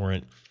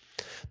BitTorrent.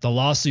 The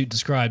lawsuit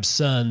describes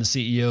Sun, the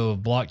CEO of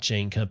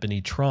blockchain company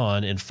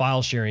Tron, and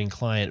file-sharing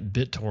client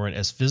BitTorrent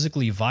as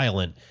physically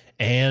violent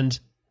and,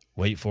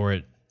 wait for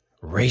it,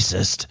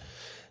 racist.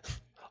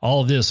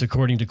 All of this,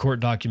 according to court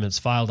documents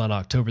filed on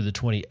October the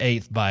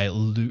 28th by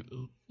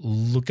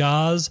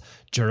Lukasz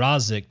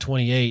Jarazik,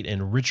 28,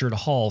 and Richard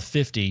Hall,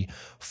 50,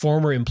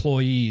 former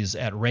employees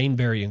at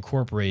Rainberry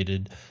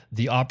Incorporated,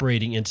 the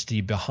operating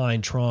entity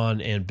behind Tron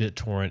and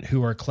BitTorrent,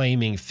 who are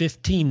claiming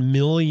 $15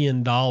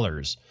 million.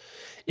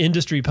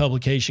 Industry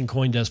publication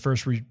CoinDesk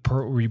first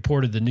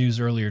reported the news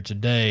earlier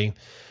today.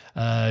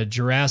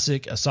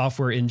 Jurassic, a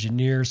software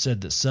engineer,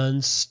 said that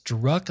Sun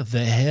struck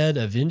the head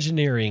of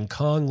engineering,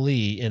 Kong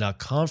Lee, in a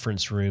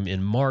conference room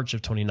in March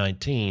of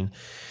 2019.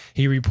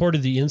 He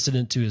reported the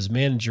incident to his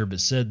manager, but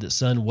said that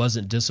Sun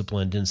wasn't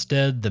disciplined.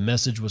 Instead, the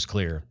message was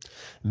clear.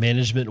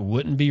 Management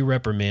wouldn't be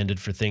reprimanded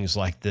for things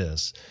like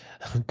this.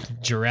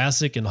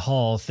 Jurassic and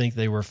Hall think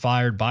they were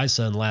fired by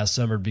Sun last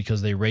summer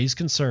because they raised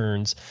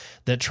concerns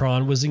that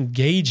Tron was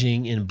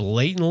engaging in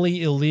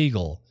blatantly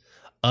illegal,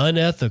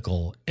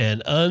 unethical,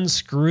 and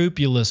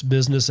unscrupulous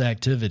business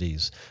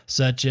activities,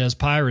 such as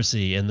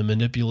piracy and the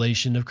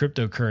manipulation of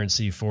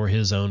cryptocurrency for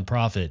his own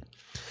profit.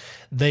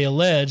 They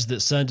allege that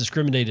Sun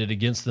discriminated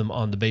against them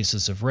on the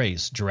basis of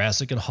race.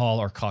 Jurassic and Hall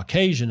are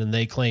Caucasian, and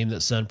they claim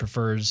that Sun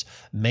prefers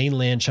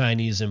mainland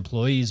Chinese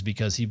employees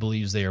because he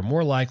believes they are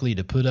more likely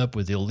to put up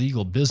with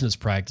illegal business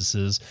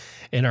practices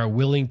and are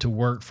willing to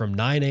work from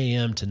 9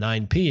 a.m. to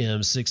 9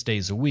 p.m. 6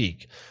 days a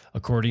week,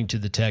 according to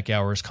the tech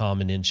hours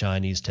common in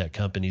Chinese tech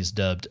companies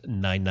dubbed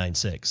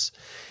 996.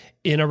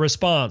 In a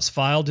response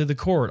filed to the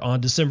court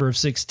on December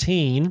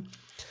 16th,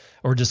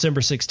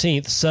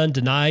 Sun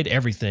denied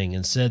everything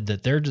and said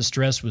that their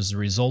distress was the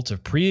result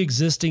of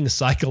pre-existing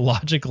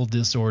psychological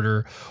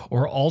disorder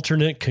or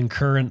alternate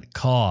concurrent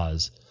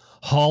cause.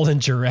 Hall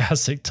and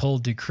Jurassic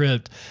told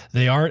Decrypt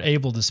they aren't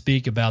able to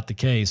speak about the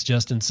case.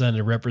 Justin Sun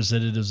and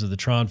representatives of the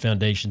Tron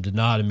Foundation did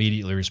not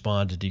immediately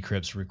respond to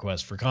Decrypt's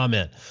request for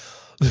comment.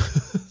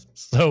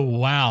 So,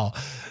 wow.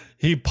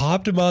 He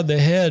popped him on the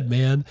head,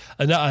 man.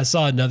 And I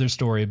saw another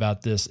story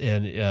about this,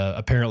 and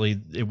apparently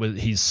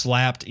he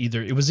slapped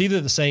it was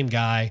either the same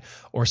guy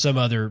or some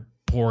other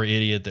poor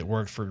idiot that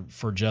worked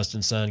for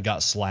Justin Sun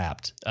got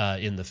slapped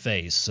in the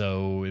face.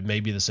 So it may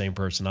be the same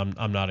person.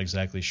 I'm not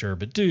exactly sure.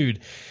 But dude,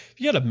 if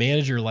you got a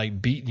manager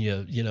like beating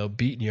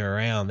you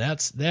around,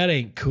 that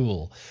ain't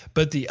cool.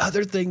 But the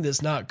other thing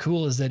that's not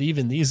cool is that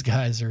even these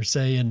guys are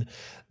saying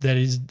that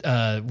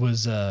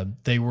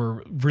they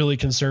were really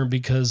concerned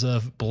because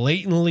of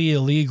blatantly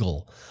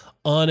illegal,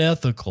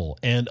 unethical,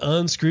 and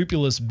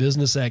unscrupulous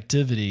business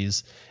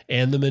activities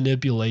and the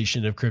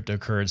manipulation of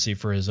cryptocurrency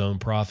for his own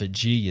profit.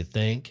 Gee, you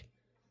think?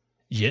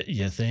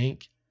 You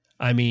think?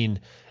 I mean,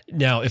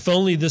 now, if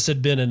only this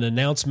had been an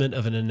announcement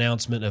of an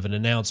announcement of an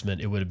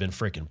announcement, it would have been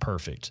freaking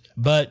perfect.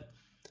 But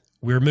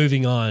we're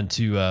moving on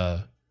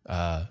to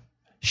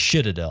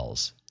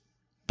shitadels.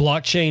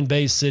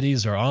 Blockchain-based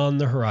cities are on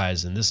the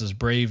horizon. This is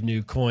Brave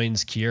New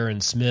Coin's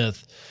Kieran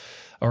Smith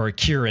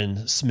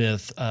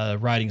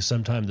writing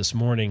sometime this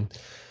morning.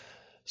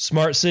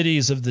 Smart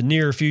cities of the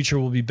near future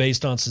will be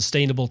based on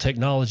sustainable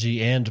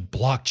technology, and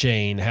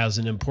blockchain has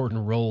an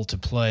important role to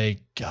play.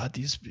 God,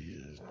 these...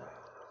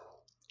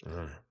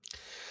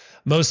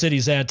 Most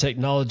cities add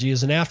technology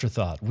as an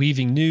afterthought,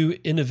 weaving new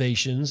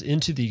innovations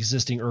into the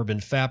existing urban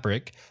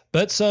fabric,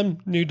 but some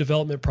new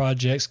development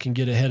projects can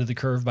get ahead of the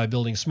curve by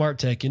building smart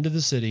tech into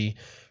the city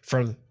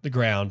from the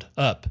ground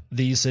up.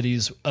 These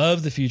cities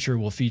of the future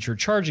will feature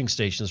charging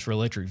stations for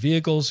electric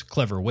vehicles,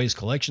 clever waste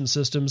collection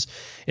systems,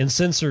 and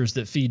sensors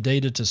that feed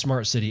data to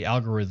smart city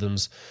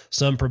algorithms.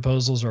 Some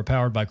proposals are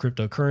powered by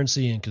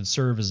cryptocurrency and could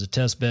serve as a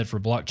test bed for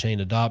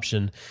blockchain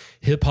adoption.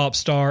 Hip-hop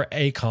star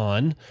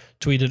Akon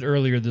tweeted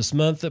earlier this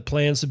month that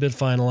plans have been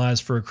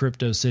finalized for a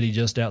crypto city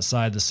just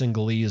outside the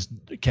Senegalese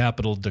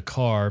capital,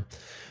 Dakar.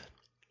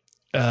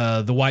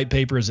 The white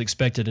paper is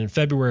expected in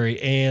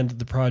February, and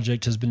the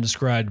project has been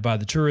described by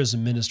the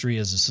tourism ministry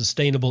as a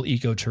sustainable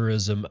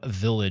ecotourism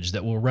village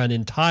that will run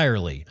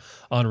entirely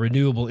on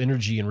renewable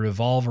energy and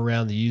revolve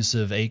around the use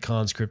of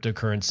Akon's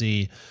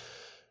cryptocurrency,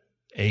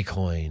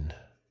 Acoin.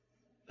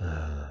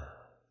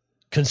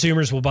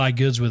 Consumers will buy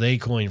goods with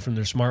Acoin from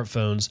their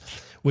smartphones,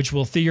 which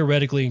will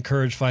theoretically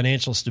encourage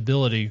financial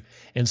stability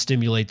and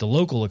stimulate the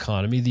local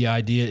economy. The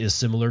idea is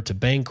similar to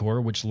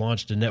Bancor, which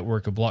launched a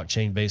network of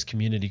blockchain-based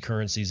community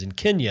currencies in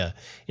Kenya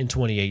in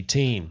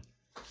 2018.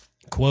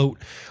 Quote,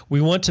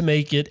 we want to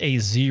make it a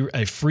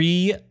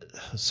free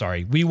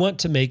zone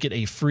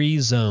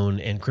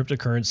and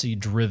cryptocurrency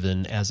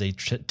driven as a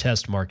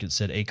test market,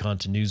 said Akon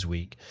to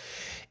Newsweek.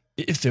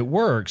 If it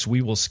works,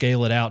 we will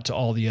scale it out to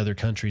all the other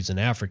countries in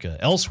Africa.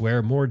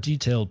 Elsewhere, more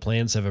detailed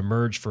plans have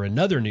emerged for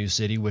another new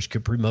city which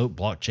could promote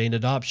blockchain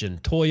adoption.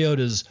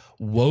 Toyota's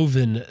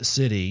Woven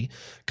City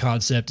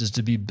concept is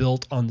to be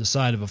built on the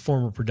site of a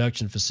former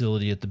production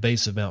facility at the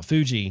base of Mount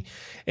Fuji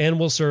and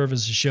will serve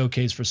as a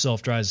showcase for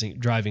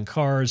self-driving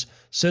cars,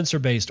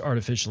 sensor-based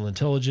artificial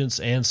intelligence,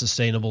 and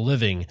sustainable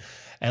living,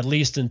 at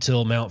least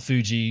until Mount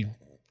Fuji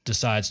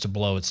decides to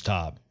blow its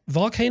top.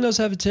 Volcanoes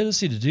have a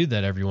tendency to do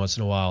that every once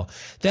in a while.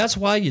 That's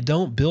why you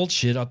don't build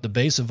shit at the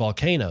base of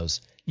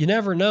volcanoes. You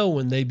never know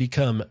when they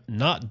become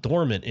not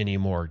dormant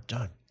anymore.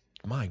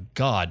 My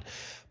God.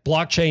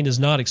 Blockchain is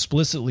not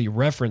explicitly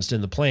referenced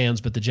in the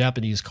plans, but the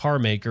Japanese car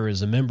maker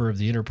is a member of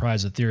the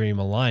Enterprise Ethereum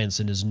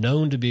Alliance and is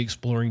known to be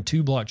exploring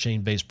two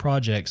blockchain-based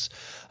projects,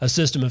 a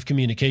system of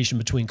communication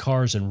between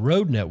cars and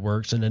road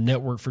networks, and a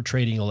network for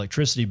trading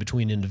electricity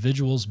between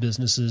individuals,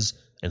 businesses,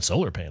 and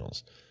solar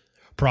panels.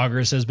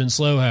 Progress has been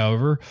slow,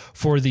 however,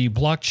 for the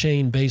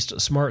blockchain-based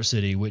smart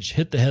city, which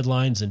hit the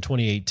headlines in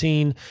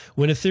 2018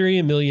 when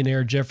Ethereum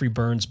millionaire Jeffrey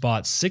Burns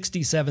bought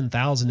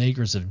 67,000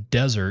 acres of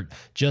desert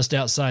just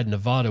outside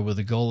Nevada with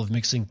the goal of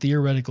mixing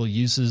theoretical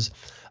uses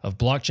of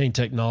blockchain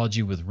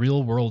technology with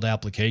real-world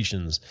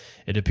applications.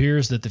 It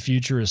appears that the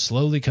future is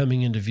slowly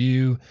coming into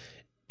view.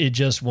 It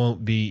just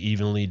won't be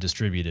evenly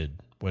distributed,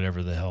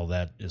 whatever the hell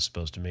that is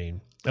supposed to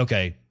mean.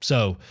 Okay,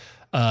 so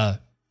a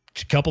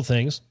couple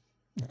things.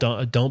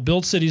 Don't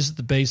build cities at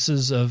the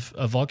bases of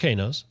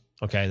volcanoes.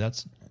 Okay,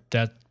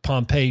 that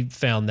Pompeii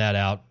found that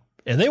out.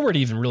 And they weren't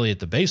even really at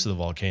the base of the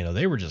volcano.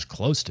 They were just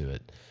close to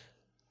it.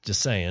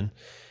 Just saying.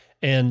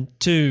 And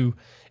two,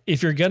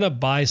 if you're going to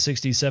buy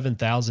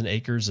 67,000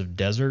 acres of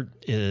desert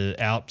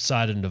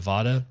outside of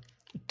Nevada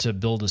to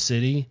build a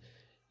city,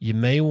 you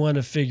may want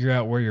to figure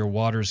out where your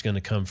water is going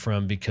to come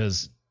from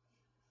because,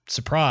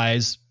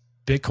 surprise,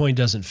 Bitcoin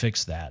doesn't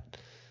fix that.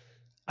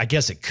 I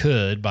guess it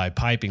could by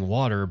piping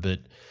water,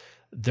 but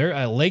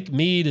Lake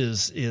Mead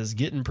is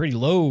getting pretty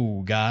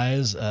low,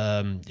 guys.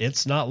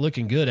 It's not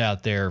looking good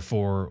out there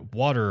for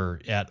water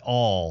at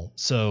all.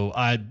 So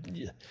I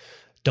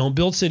don't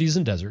build cities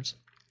in deserts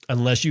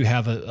unless you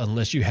have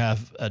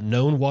a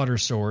known water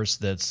source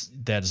that's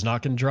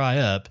not going to dry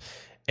up,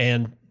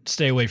 and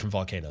stay away from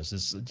volcanoes.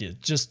 It's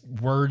just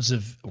words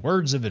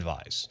of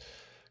advice.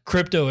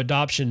 Crypto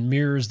adoption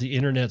mirrors the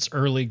internet's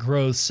early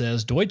growth,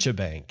 says Deutsche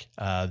Bank.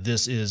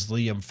 This is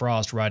Liam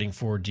Frost writing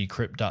for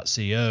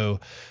Decrypt.co.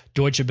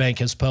 Deutsche Bank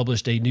has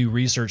published a new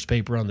research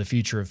paper on the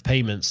future of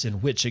payments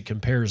in which it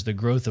compares the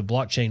growth of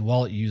blockchain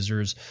wallet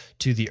users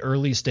to the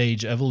early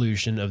stage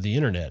evolution of the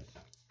internet.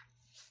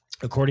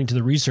 According to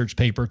the research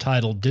paper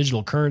titled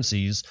Digital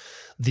Currencies,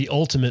 the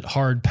Ultimate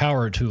Hard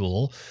Power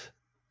Tool,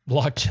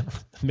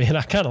 man,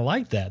 I kind of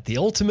like that. The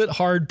ultimate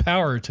hard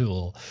power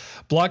tool.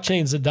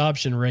 Blockchain's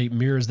adoption rate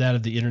mirrors that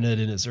of the internet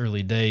in its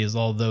early days,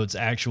 although its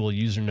actual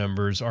user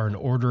numbers are an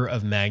order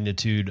of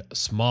magnitude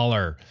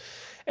smaller.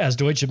 As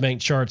Deutsche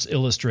Bank charts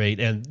illustrate,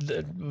 and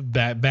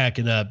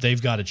backing up,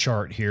 they've got a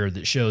chart here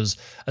that shows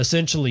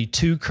essentially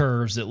two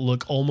curves that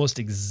look almost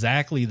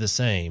exactly the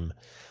same.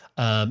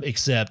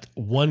 except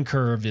one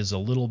curve is a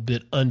little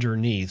bit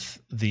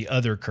underneath the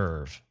other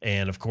curve.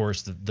 And of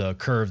course, the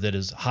curve that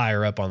is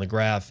higher up on the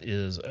graph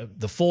is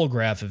the full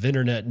graph of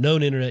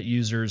known internet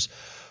users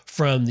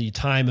from the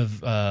time of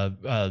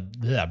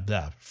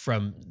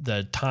from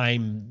the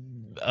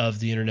time of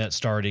the internet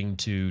starting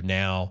to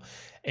now,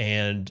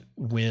 and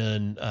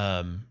when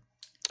and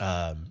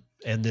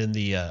then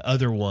the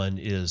other one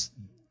is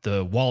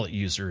the wallet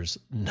users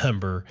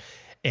number,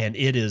 and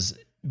it is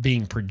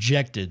being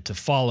projected to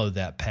follow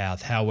that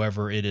path.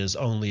 However, it's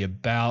only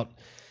about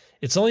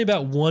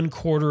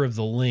 1/4 of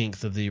the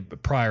length of the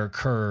prior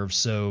curve.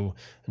 So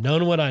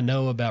knowing what I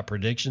know about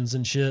predictions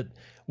and shit,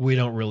 we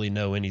don't really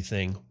know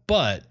anything,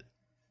 but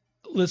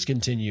let's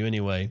continue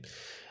anyway.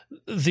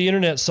 The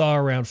internet saw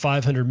around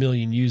 500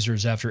 million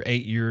users after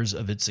 8 years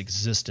of its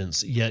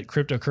existence, yet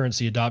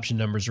cryptocurrency adoption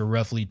numbers are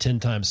roughly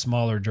 10 times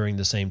smaller during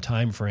the same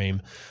time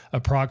frame,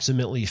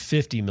 approximately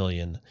 50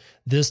 million.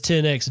 This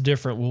 10x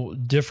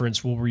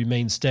difference will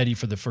remain steady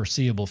for the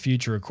foreseeable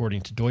future, according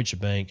to Deutsche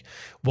Bank.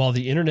 While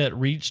the internet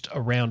reached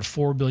around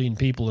 4 billion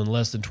people in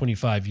less than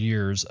 25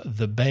 years,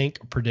 the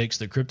bank predicts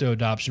that crypto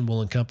adoption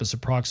will encompass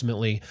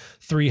approximately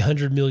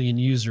 300 million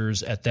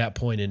users at that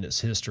point in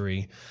its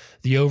history.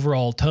 The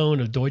overall tone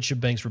of Deutsche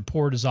Bank's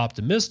report is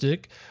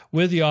optimistic,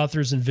 with the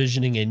authors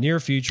envisioning a near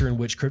future in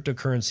which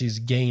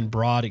cryptocurrencies gain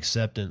broad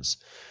acceptance.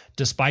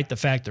 Despite the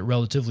fact that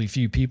relatively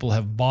few people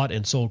have bought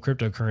and sold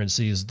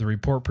cryptocurrencies, the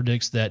report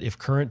predicts that if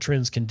current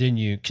trends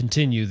continue,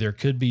 there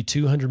could be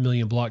 200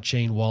 million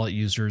blockchain wallet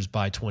users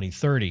by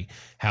 2030.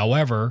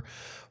 However,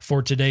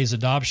 for today's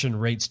adoption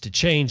rates to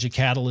change, a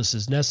catalyst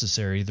is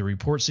necessary. The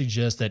report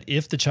suggests that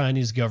if the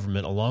Chinese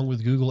government, along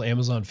with Google,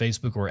 Amazon,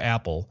 Facebook, or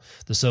Apple,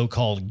 the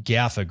so-called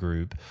GAFA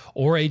group,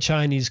 or a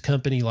Chinese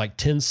company like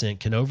Tencent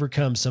can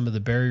overcome some of the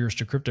barriers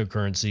to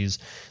cryptocurrencies,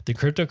 the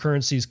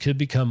cryptocurrencies could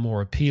become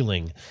more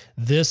appealing.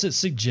 This, it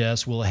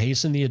suggests, will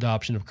hasten the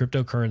adoption of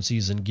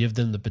cryptocurrencies and give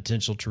them the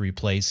potential to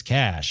replace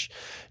cash.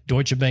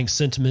 Deutsche Bank's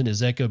sentiment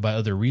is echoed by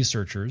other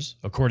researchers.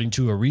 According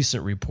to a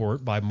recent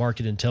report by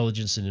market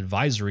intelligence and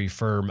advisory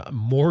firm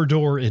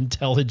Mordor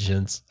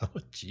Intelligence,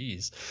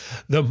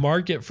 the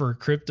market for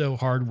crypto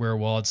hardware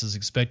wallets is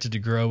expected to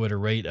grow at a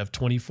rate of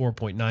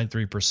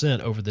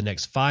 24.93% over the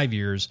next 5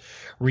 years,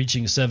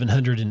 reaching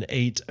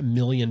 $708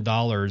 million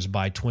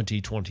by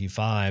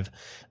 2025.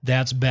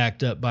 That's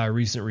backed up by a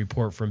recent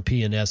report from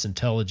P&S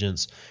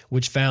Intelligence,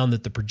 which found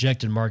that the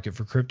projected market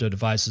for crypto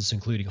devices,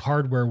 including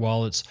hardware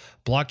wallets,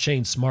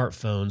 blockchain smartphones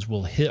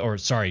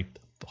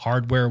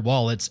hardware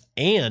wallets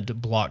and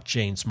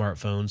blockchain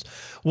smartphones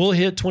will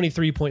hit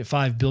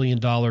 $23.5 billion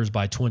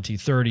by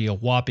 2030, a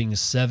whopping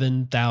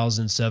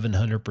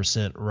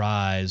 7,700%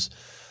 rise.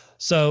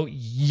 So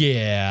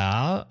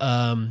yeah,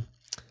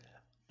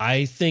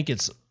 I think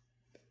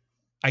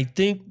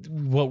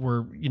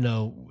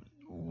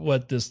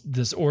what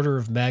this order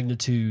of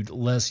magnitude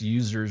less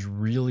users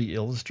really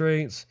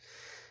illustrates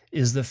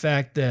is the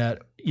fact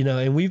that,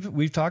 and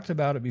we've talked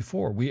about it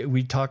before.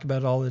 We talk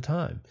about it all the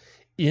time.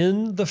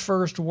 In the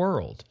first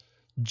world,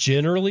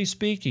 generally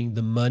speaking,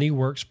 the money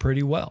works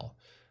pretty well.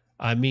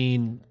 I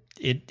mean,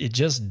 it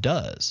just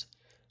does.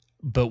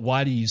 But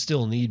why do you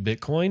still need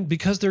Bitcoin?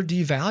 Because they're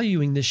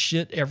devaluing this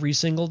shit every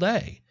single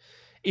day.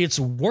 It's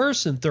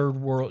worse in third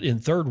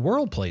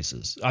world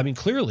places. I mean,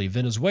 clearly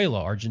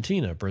Venezuela,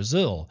 Argentina,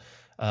 Brazil,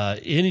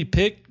 any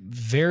pick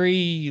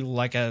very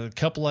like a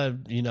couple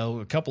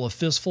of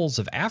fistfuls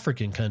of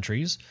African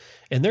countries,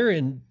 and they're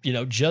in,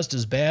 just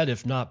as bad,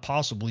 if not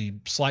possibly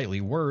slightly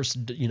worse,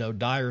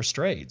 dire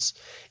straits.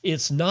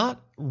 It's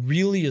not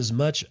really as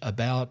much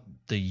about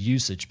the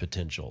usage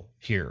potential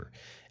here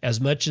as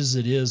much as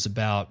it is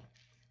about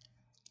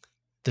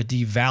the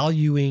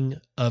devaluing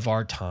of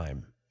our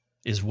time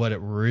is what it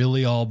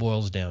really all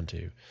boils down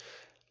to.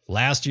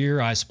 Last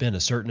year, I spent a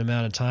certain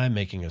amount of time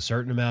making a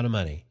certain amount of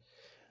money.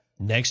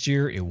 Next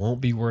year, it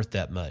won't be worth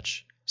that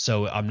much.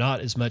 So I'm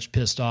not as much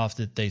pissed off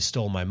that they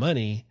stole my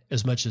money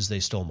as much as they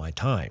stole my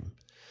time.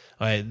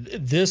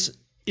 This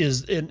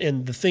is,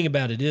 and the thing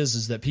about it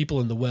is that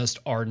people in the West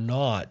are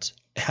not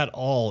at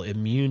all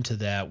immune to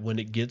that when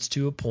it gets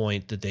to a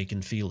point that they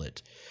can feel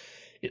it.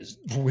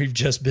 We've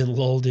just been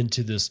lulled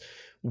into this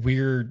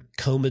weird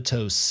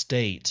comatose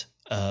state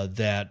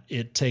that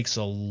it takes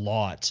a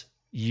lot.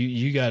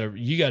 You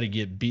gotta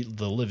get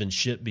the living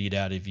shit beat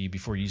out of you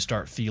before you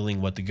start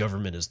feeling what the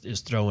government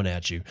is throwing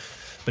at you.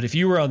 But if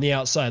you were on the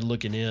outside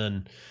looking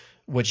in,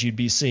 what you'd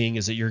be seeing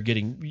is that you're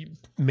getting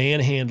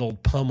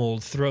manhandled,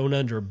 pummeled, thrown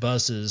under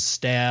buses,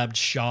 stabbed,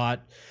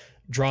 shot,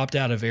 dropped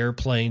out of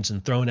airplanes,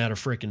 and thrown out of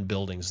freaking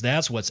buildings.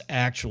 That's what's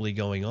actually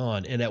going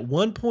on. And at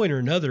one point or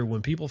another,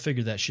 when people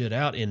figure that shit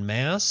out in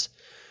mass,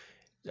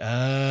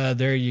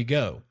 there you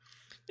go.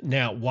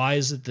 Now, why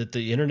is it that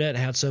the internet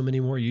had so many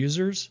more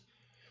users?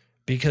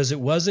 Because it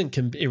wasn't,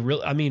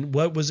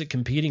 what was it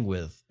competing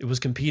with? It was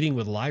competing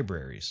with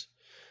libraries.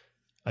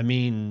 I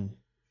mean,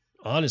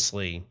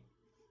 honestly,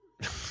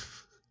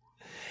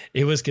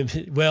 It was,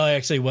 well,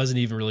 actually it wasn't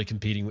even really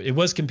competing. It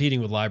was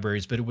competing with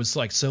libraries, but it was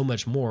like so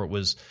much more.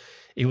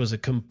 It was a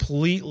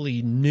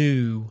completely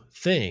new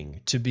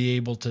thing to be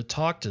able to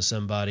talk to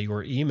somebody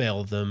or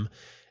email them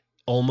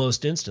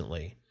almost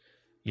instantly.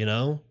 You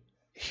know,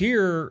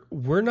 here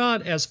we're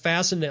not as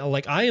fascinated.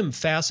 Like I am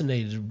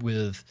fascinated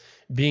with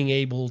being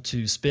able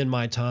to spend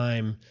my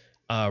time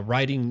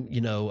writing,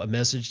 you know, a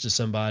message to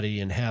somebody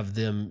and have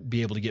them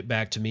be able to get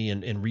back to me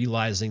and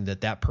realizing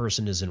that that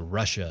person is in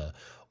Russia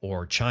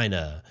or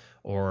China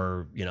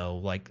or, you know,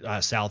 like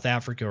South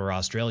Africa or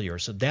Australia.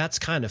 So that's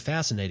kind of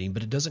fascinating,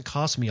 but it doesn't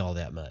cost me all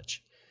that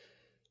much.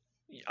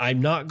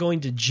 I'm not going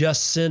to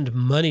just send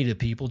money to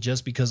people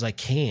just because I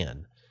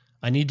can.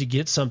 I need to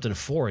get something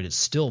for it. It's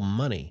still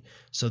money.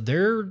 So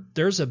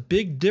there's a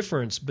big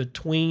difference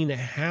between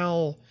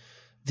how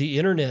the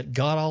internet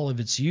got all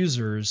of its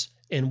users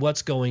and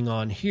what's going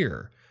on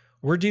here.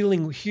 We're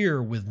dealing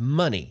here with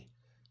money.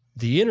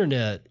 The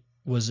internet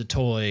was a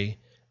toy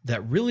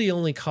that really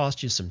only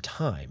cost you some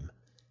time.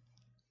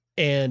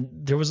 And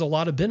there was a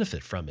lot of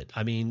benefit from it.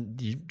 I mean,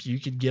 you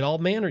could get all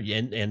manner,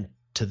 and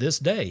to this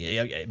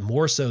day,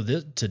 more so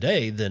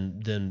today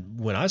than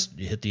when I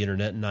hit the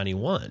internet in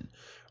 91,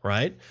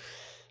 right?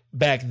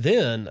 Back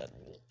then,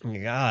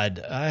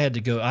 God, I had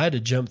to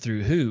jump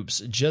through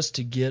hoops just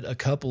to get a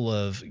couple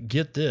of,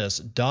 get this,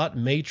 dot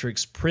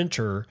matrix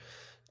printer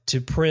to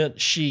print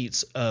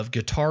sheets of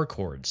guitar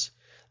chords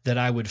that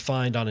I would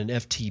find on an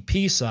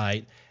FTP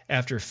site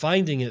after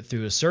finding it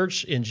through a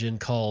search engine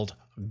called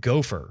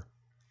Gopher.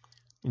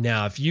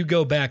 Now, if you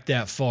go back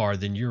that far,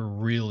 then you're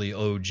really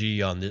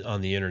OG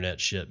on the internet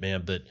shit,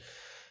 man. But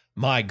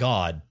my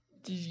God,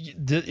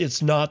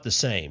 it's not the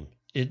same.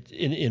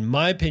 In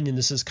my opinion,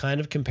 this is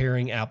kind of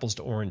comparing apples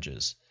to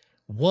oranges.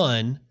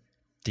 One,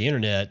 the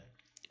internet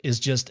is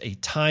just a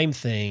time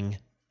thing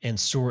and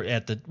sort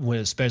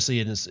especially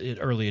in its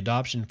early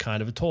adoption,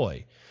 kind of a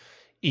toy.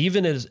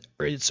 Even at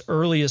its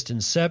earliest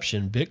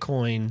inception,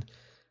 Bitcoin,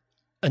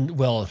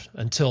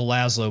 until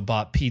Laszlo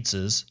bought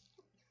pizzas,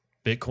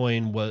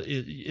 Bitcoin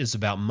is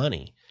about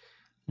money.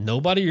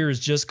 Nobody here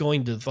is just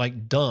going to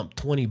like dump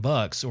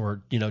 $20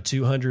 or, you know,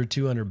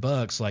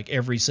 $200 like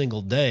every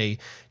single day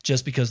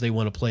just because they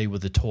want to play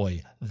with a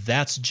toy.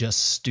 That's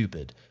just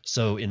stupid.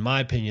 So in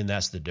my opinion,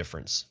 that's the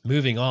difference.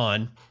 Moving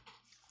on,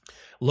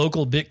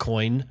 local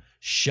Bitcoin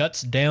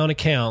shuts down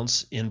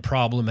accounts in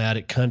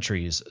problematic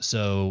countries.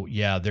 So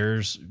yeah,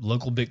 there's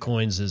local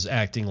Bitcoins is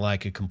acting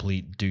like a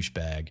complete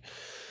douchebag.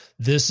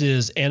 This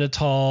is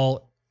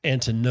Anatol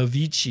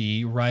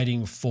Antonovici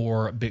writing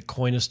for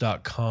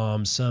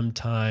Bitcoinist.com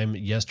sometime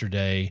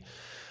yesterday.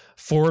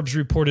 Forbes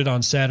reported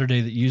on Saturday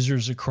that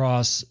users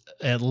across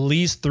at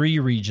least 3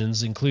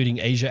 regions, including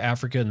Asia,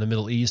 Africa, and the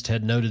Middle East,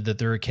 had noted that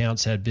their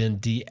accounts had been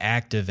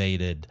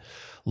deactivated.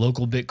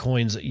 Local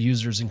Bitcoin's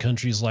users in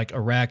countries like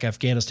Iraq,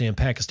 Afghanistan,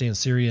 Pakistan,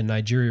 Syria, and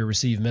Nigeria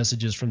received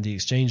messages from the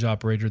exchange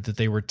operator that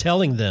they were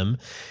telling them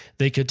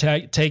they could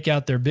take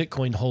out their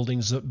Bitcoin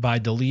holdings by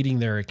deleting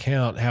their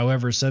account.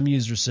 However, some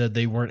users said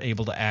they weren't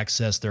able to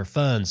access their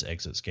funds.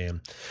 Exit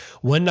scam.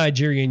 One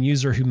Nigerian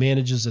user who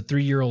manages a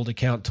 3-year-old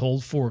account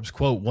told Forbes,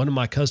 quote, "One of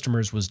my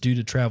customers was due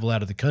to travel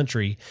out of the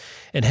country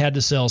and had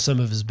to sell some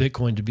of his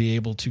Bitcoin to be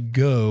able to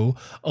go,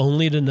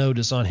 only to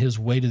notice on his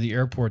way to the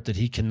airport that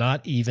he cannot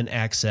even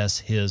access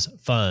his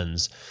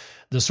funds."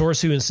 The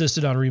source, who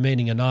insisted on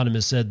remaining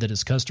anonymous, said that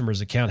his customer's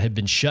account had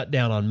been shut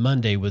down on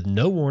Monday with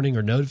no warning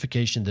or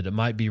notification that it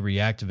might be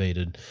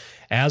reactivated.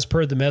 As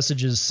per the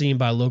messages seen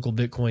by local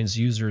Bitcoin's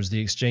users, the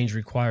exchange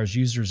requires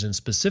users in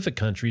specific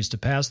countries to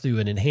pass through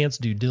an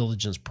enhanced due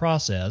diligence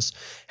process.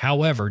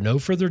 However, no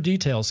further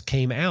details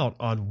came out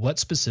on what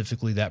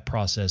specifically that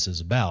process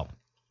is about.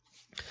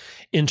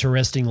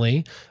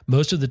 Interestingly,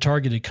 most of the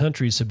targeted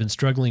countries have been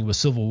struggling with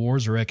civil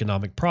wars or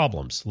economic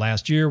problems.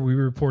 Last year, we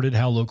reported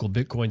how local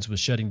Bitcoins was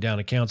shutting down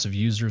accounts of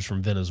users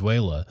from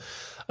Venezuela.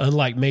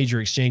 Unlike major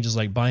exchanges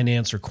like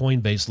Binance or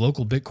Coinbase,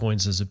 local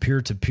Bitcoins is a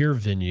peer-to-peer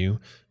venue.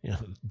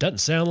 Doesn't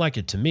sound like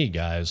it to me,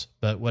 guys,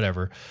 but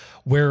whatever,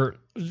 where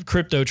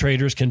crypto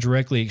traders can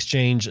directly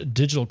exchange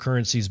digital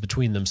currencies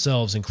between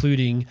themselves,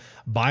 including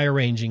by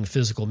arranging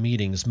physical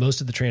meetings. Most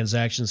of the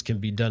transactions can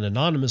be done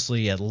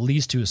anonymously, at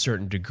least to a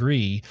certain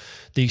degree.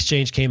 The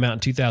exchange came out in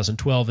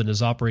 2012 and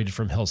is operated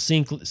from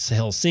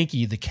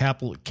Helsinki, the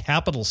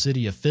capital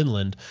city of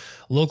Finland.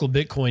 Local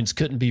Bitcoins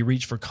couldn't be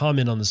reached for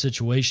comment on the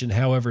situation.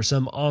 However,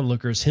 some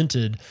onlookers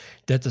hinted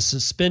that the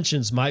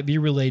suspensions might be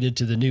related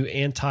to the new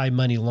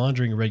anti-money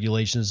laundering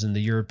regulations in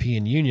the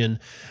European Union,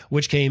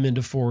 which came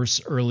into force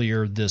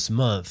earlier this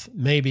month.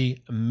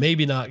 Maybe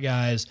not,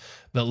 guys,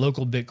 but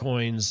local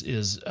Bitcoins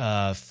is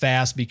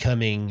fast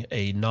becoming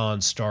a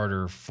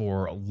non-starter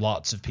for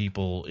lots of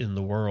people in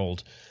the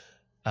world.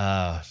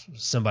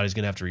 Somebody's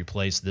going to have to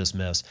replace this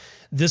mess.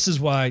 This is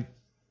why,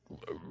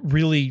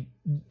 really,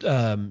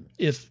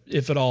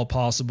 if at all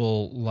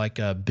possible, like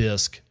a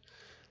BISC,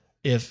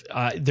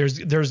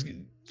 there's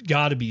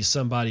got to be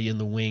somebody in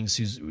the wings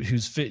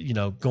who's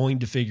going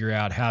to figure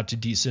out how to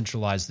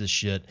decentralize this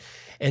shit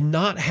and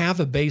not have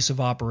a base of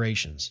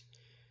operations.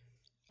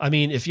 I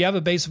mean, if you have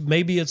a base,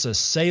 maybe it's a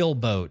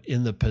sailboat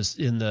in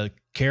the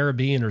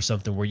Caribbean or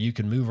something where you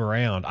can move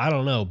around. I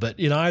don't know. But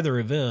in either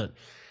event,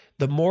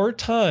 the more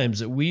times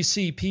that we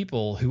see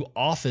people who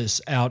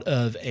office out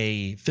of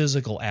a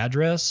physical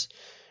address,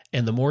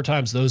 and the more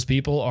times those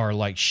people are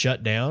like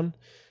shut down,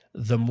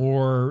 the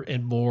more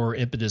and more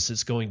impetus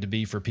it's going to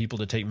be for people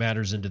to take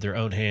matters into their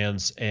own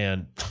hands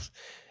and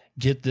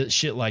get this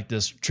shit like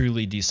this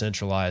truly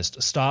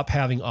decentralized. Stop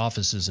having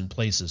offices in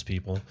places,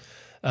 people.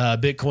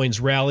 Bitcoin's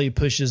rally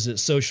pushes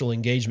its social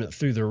engagement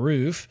through the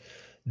roof.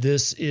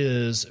 This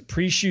is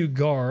Prishu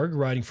Garg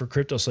writing for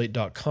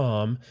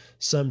cryptoslate.com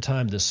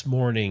sometime this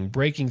morning.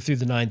 Breaking through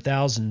the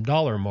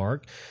 $9,000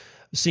 mark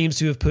seems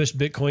to have pushed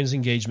Bitcoin's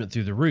engagement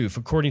through the roof.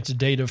 According to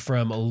data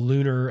from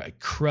Lunar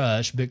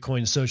Crush,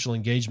 Bitcoin's social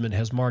engagement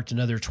has marked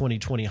another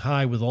 2020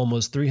 high with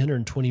almost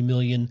 320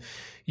 million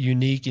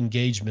unique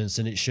engagements,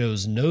 and it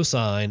shows no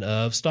sign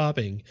of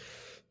stopping.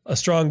 A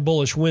strong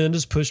bullish wind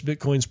has pushed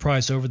Bitcoin's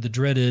price over the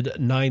dreaded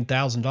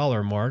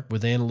 $9,000 mark,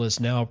 with analysts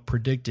now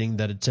predicting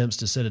that attempts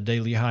to set a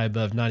daily high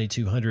above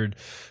 9,200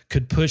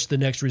 could push the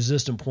next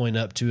resistance point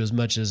up to as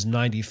much as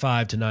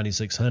 95 to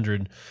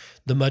 9,600.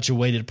 The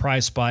much-awaited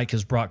price spike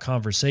has brought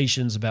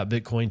conversations about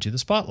Bitcoin to the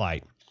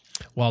spotlight.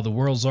 While the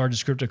world's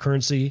largest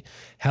cryptocurrency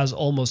has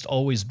almost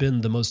always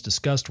been the most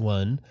discussed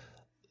one,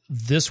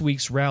 this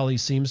week's rally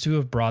seems to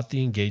have brought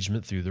the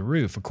engagement through the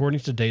roof. According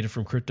to data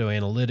from crypto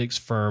analytics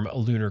firm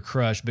Lunar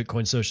Crush,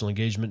 Bitcoin social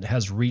engagement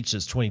has reached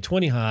its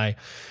 2020 high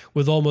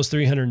with almost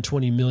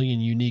 320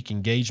 million unique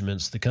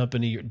engagements. The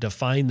company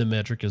defined the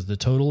metric as the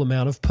total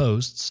amount of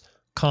posts,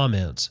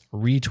 comments,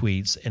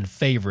 retweets, and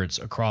favorites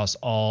across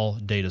all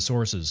data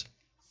sources.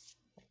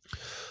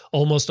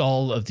 Almost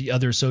all of the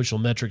other social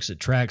metrics it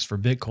tracks for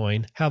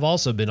Bitcoin have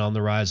also been on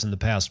the rise in the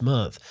past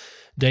month.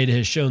 Data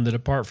has shown that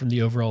apart from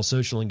the overall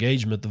social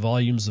engagement, the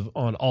volumes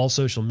on all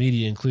social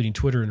media, including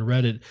Twitter and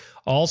Reddit,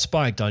 all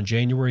spiked on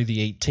January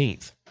the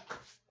 18th.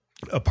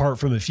 Apart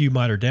from a few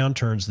minor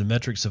downturns, the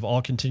metrics have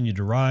all continued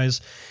to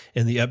rise,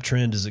 and the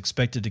uptrend is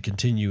expected to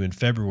continue in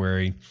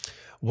February.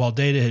 While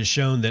data has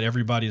shown that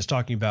everybody is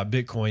talking about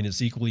Bitcoin,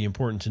 it's equally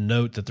important to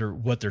note that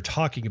what they're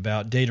talking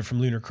about. Data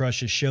from Lunar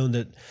Crush has shown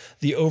that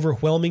the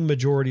overwhelming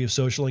majority of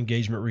social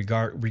engagement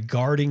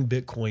regarding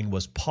Bitcoin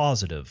was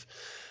positive.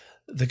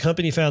 The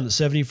company found that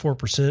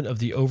 74% of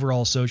the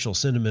overall social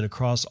sentiment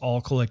across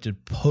all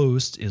collected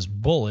posts is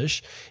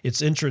bullish.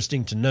 It's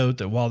interesting to note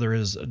that while there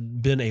has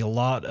been a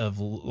lot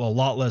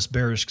less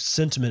bearish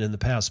sentiment in the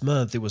past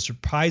month, it was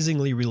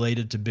surprisingly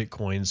related to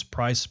Bitcoin's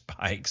price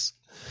spikes.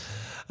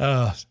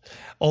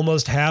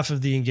 Almost half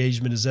of the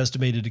engagement is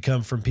estimated to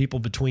come from people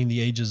between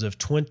the ages of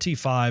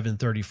 25 and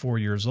 34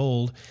 years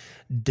old.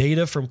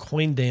 Data from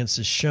CoinDance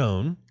has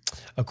shown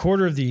a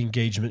quarter of the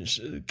engagement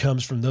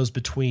comes from those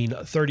between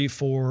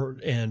 34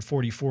 and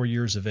 44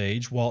 years of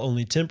age, while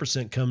only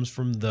 10% comes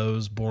from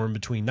those born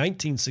between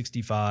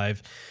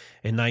 1965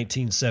 and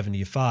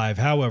 1975.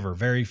 However,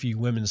 very few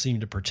women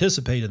seem to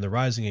participate in the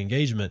rising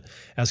engagement,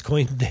 as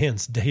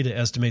CoinDance data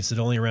estimates that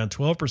only around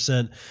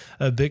 12%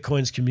 of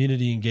Bitcoin's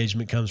community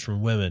engagement comes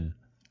from women,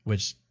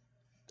 which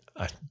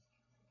I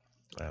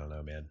don't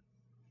know, man.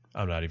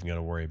 I'm not even going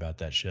to worry about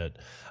that shit.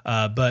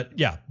 But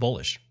yeah,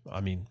 bullish.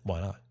 I mean,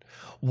 why not?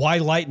 Why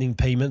Lightning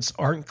payments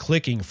aren't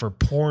clicking for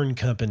porn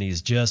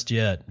companies just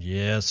yet.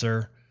 Yes,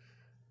 sir.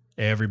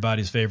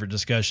 Everybody's favorite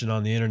discussion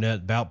on the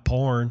internet about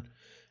porn.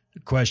 The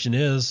question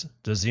is,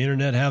 does the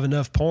internet have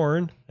enough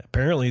porn?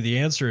 Apparently the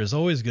answer is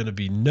always going to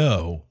be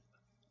no.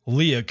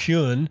 Leah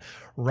Kuhn,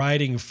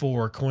 writing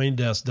for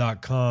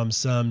Coindesk.com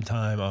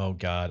sometime,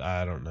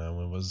 I don't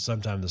know, it was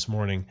sometime this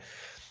morning.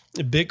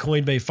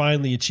 Bitcoin may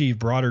finally achieve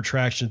broader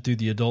traction through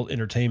the adult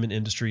entertainment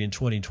industry in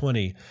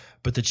 2020,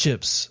 but the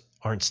chips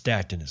aren't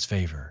stacked in its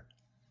favor.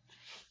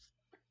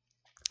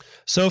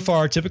 So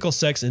far, typical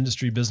sex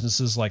industry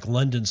businesses like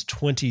London's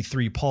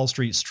 23 Paul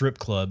Street Strip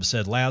Club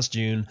said last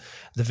June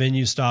the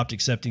venue stopped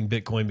accepting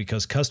Bitcoin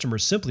because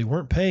customers simply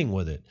weren't paying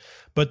with it.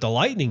 But the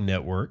Lightning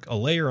Network, a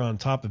layer on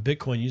top of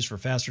Bitcoin used for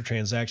faster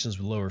transactions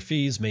with lower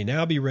fees, may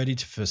now be ready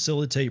to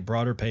facilitate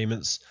broader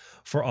payments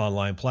for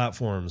online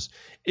platforms.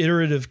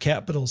 Iterative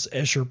Capital's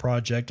Escher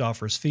project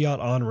offers fiat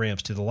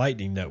on-ramps to the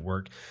Lightning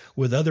Network,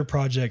 with other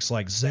projects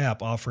like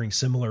Zap offering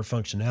similar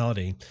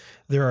functionality.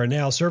 There are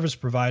now service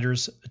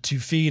providers to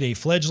feed a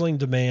fledgling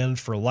demand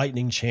for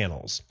Lightning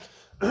channels.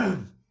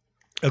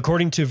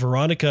 According to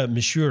Veronica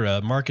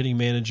Mishura, marketing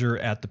manager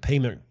at the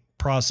payment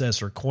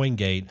processor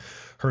CoinGate,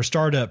 her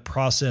startup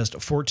processed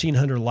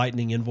 1,400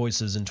 Lightning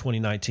invoices in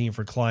 2019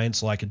 for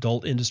clients like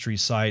adult industry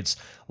sites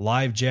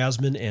Live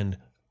Jasmine and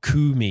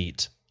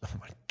Kumeet. Oh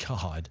my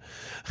God.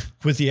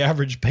 With the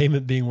average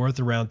payment being worth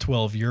around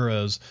 12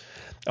 euros.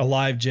 A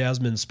Live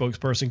Jasmine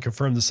spokesperson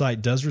confirmed the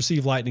site does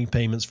receive Lightning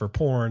payments for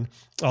porn,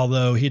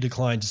 although he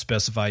declined to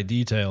specify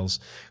details.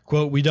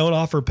 Quote, "We don't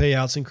offer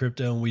payouts in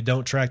crypto and we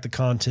don't track the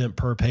content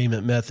per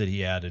payment method,"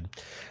 he added.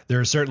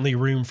 There is certainly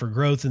room for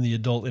growth in the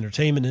adult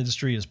entertainment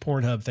industry, as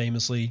Pornhub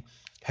famously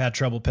had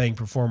trouble paying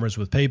performers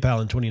with PayPal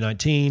in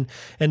 2019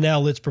 and now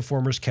lets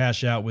performers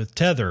cash out with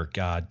Tether.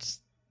 God,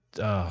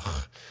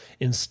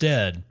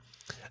 Instead,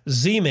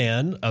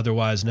 Z-Man,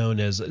 otherwise known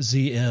as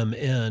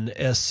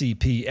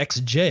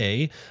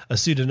ZMNSCPXJ, a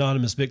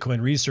pseudonymous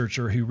Bitcoin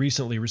researcher who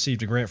recently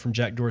received a grant from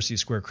Jack Dorsey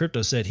Square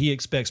Crypto, said he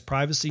expects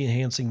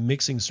privacy-enhancing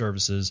mixing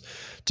services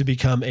to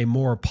become a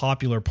more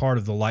popular part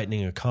of the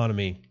Lightning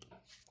economy.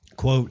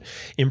 Quote,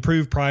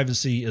 improved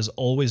privacy is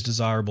always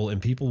desirable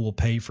and people will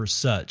pay for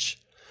such.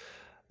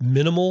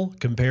 Minimal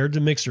compared to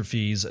mixer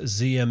fees,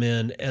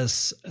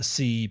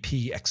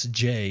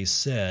 ZMNSCPXJ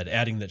said,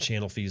 adding that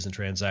channel fees and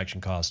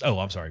transaction costs,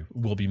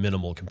 will be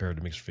minimal compared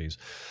to mixer fees.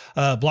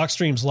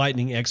 Blockstream's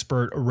Lightning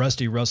expert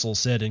Rusty Russell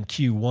said in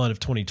Q1 of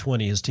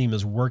 2020, his team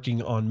is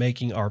working on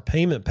making our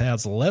payment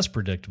paths less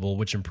predictable,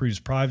 which improves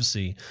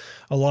privacy,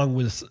 along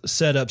with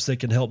setups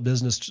that can help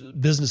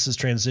businesses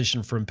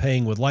transition from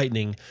paying with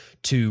Lightning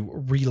to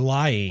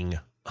relying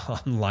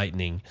on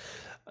Lightning.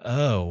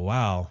 Oh,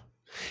 wow.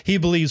 He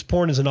believes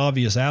porn is an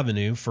obvious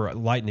avenue for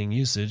Lightning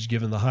usage,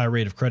 given the high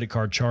rate of credit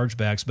card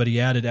chargebacks, but he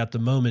added at the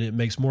moment it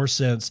makes more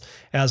sense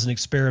as an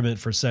experiment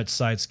for such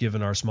sites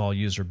given our small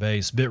user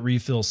base.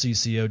 BitRefill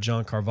CCO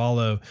John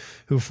Carvalho,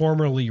 who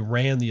formerly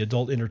ran the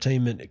adult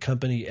entertainment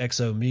company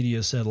XO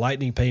Media, said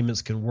Lightning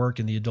payments can work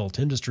in the adult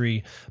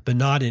industry, but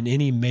not in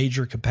any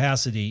major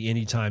capacity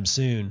anytime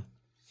soon.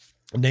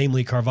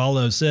 Namely,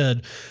 Carvalho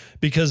said,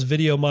 because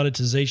video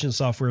monetization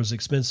software is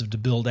expensive to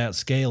build at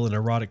scale and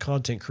erotic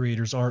content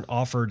creators aren't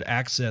offered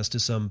access to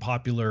some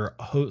popular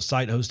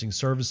site hosting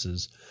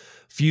services.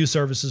 Few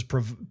services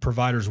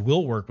providers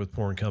will work with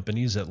porn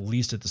companies, at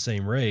least at the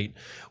same rate,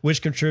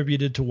 which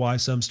contributed to why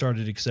some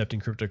started accepting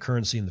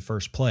cryptocurrency in the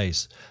first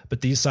place. But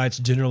these sites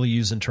generally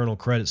use internal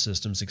credit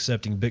systems,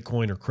 accepting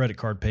Bitcoin or credit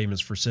card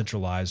payments for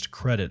centralized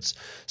credits.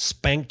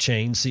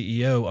 SpankChain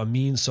CEO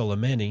Amin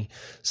Soleimani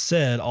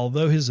said,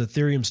 although his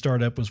Ethereum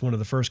startup was one of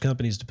the first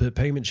companies to put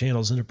payment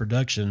channels into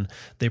production,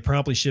 they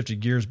promptly shifted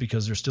gears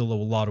because there's still a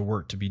lot of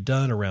work to be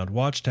done around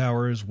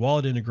watchtowers,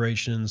 wallet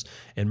integrations,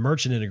 and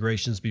merchant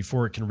integrations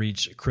before it can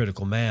reach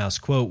critical mass.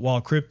 Quote,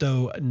 while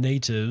crypto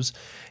natives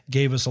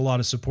gave us a lot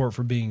of support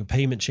for being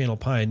payment channel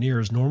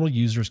pioneers, normal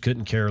users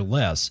couldn't care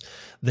less.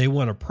 They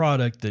want a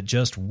product that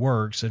just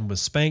works, and with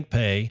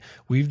SpankPay,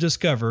 we've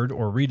discovered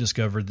or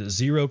rediscovered that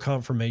zero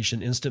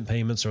confirmation instant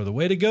payments are the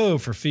way to go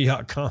for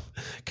fiat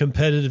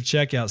competitive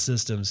checkout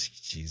systems.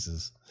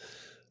 Jesus.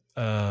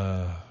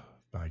 My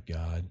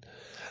God.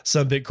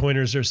 Some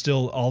Bitcoiners are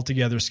still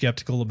altogether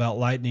skeptical about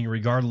Lightning,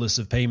 regardless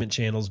of payment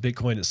channels.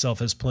 Bitcoin itself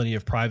has plenty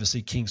of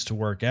privacy kinks to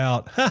work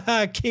out.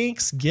 Haha,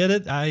 kinks, get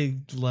it? I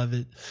love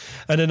it.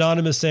 An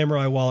anonymous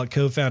Samurai Wallet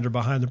co-founder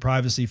behind the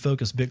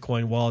privacy-focused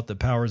Bitcoin wallet that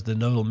powers the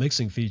nodal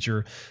mixing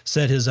feature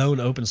said his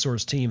own open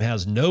source team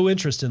has no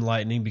interest in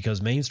Lightning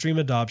because mainstream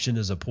adoption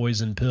is a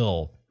poison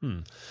pill.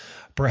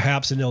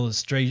 Perhaps as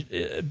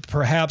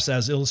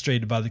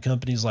illustrated by the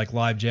companies like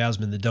Live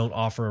Jasmine that don't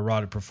offer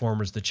erotic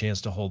performers the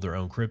chance to hold their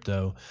own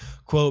crypto.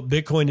 Quote,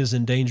 Bitcoin is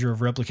in danger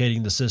of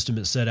replicating the system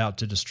it set out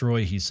to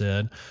destroy, he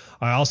said.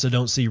 I also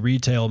don't see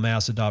retail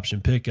mass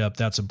adoption pickup.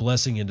 That's a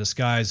blessing in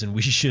disguise, and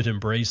we should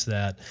embrace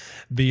that.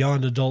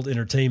 Beyond adult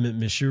entertainment,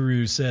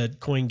 Mishuru said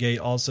CoinGate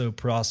also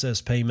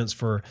processed payments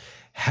for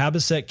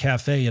Habiset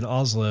Cafe in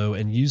Oslo,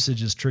 and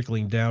usage is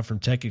trickling down from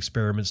tech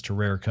experiments to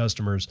rare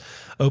customers.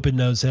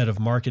 OpenNode's head of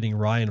marketing,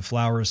 Ryan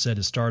Flowers, said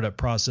his startup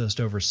processed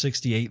over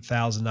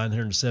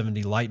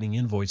 68,970 Lightning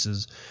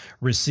invoices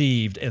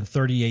received and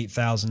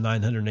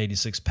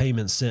 38,986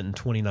 payments sent in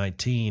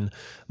 2019.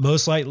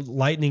 Most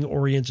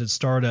Lightning-oriented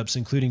startups,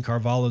 including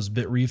Carvalho's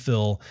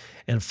BitRefill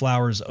and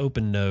Flowers'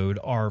 OpenNode,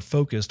 are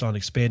focused on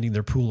expanding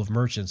their pool of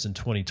merchants in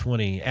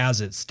 2020.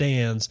 As it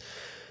stands,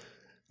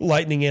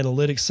 Lightning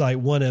analytics site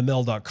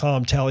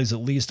 1ml.com tallies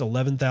at least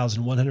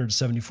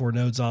 11,174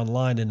 nodes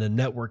online and a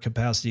network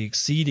capacity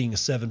exceeding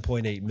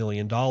 $7.8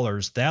 million.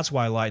 That's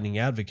why Lightning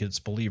advocates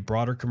believe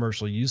broader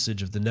commercial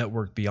usage of the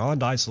network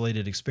beyond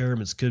isolated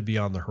experiments could be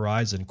on the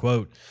horizon.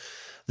 Quote,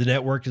 the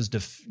network is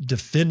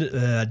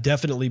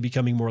definitely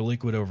becoming more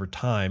liquid over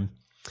time.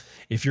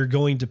 If you're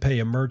going to pay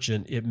a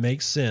merchant, it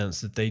makes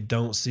sense that they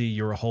don't see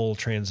your whole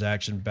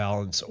transaction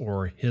balance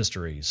or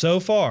history. So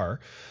far,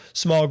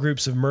 small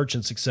groups of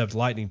merchants accept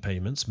Lightning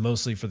payments,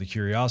 mostly for the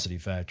curiosity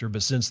factor,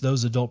 but since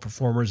those adult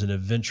performers and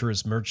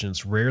adventurous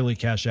merchants rarely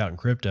cash out in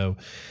crypto,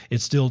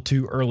 it's still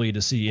too early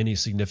to see any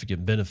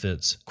significant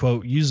benefits.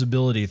 Quote,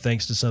 usability,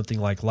 thanks to something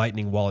like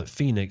Lightning Wallet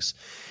Phoenix,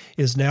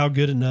 is now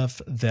good enough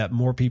that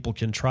more people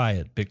can try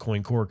it,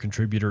 Bitcoin Core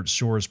contributor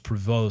Shores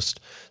Provost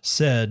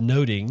said,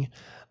 noting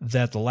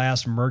that the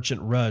last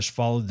merchant rush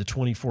followed the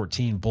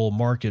 2014 bull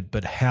market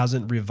but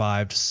hasn't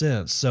revived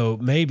since. So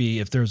maybe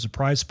if there's a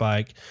price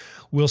spike,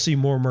 we'll see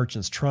more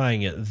merchants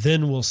trying it.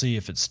 Then we'll see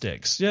if it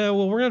sticks. Yeah,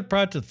 well, we're going to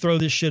probably have to throw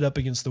this shit up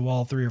against the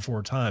wall 3 or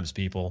 4 times,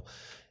 people.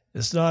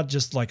 It's not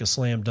just like a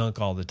slam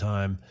dunk all the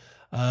time.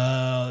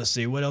 Let's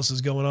see, what else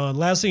is going on?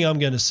 Last thing I'm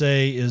going to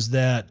say is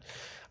that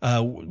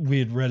we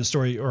had read a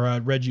story, or I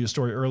read you a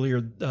story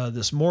earlier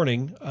this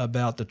morning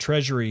about the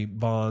Treasury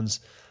bonds,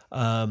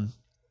 or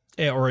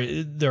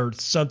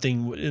there's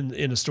something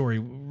in a story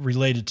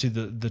related to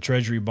the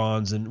Treasury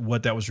bonds, and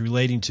what that was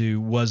relating to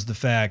was the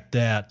fact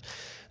that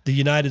The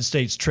United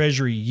States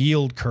Treasury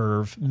yield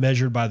curve,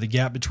 measured by the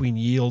gap between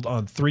yield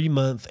on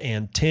 3-month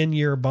and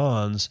 10-year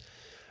bonds,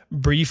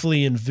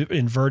 briefly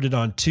inverted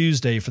on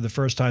Tuesday for the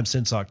first time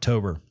since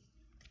October.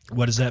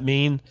 What does that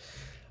mean?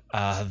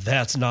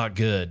 That's not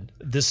good.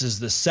 This is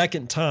the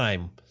second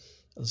time,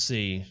 let's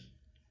see,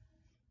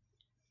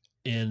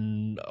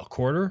 in a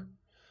quarter?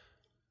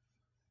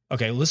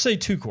 Okay, let's say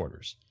 2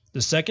 quarters.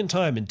 The second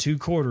time in 2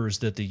 quarters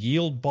that the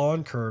yield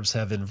bond curves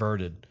have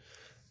inverted,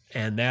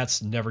 and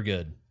that's never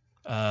good.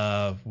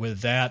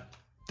 With that,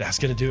 that's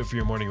going to do it for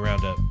your morning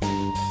roundup.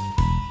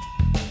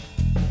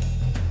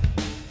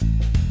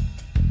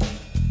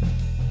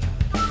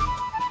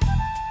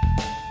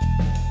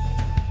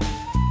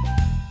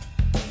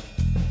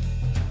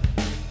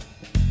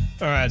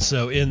 All right,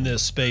 so in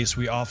this space,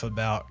 we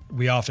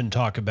often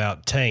talk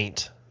about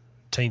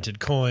tainted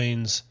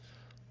coins.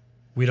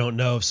 We don't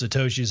know if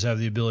Satoshis have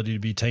the ability to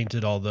be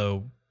tainted,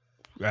 although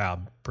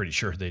I'm pretty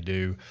sure they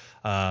do.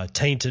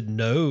 Tainted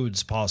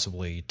nodes,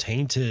 possibly.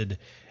 Tainted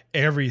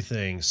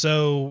everything.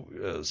 So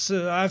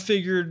I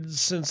figured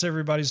since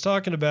everybody's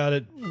talking about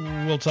it,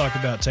 we'll talk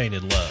about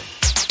tainted love.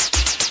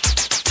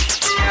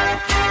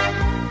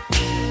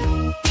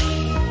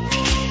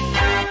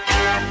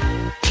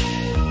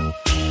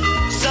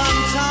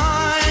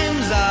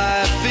 Sometimes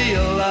I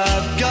feel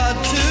I've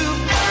got to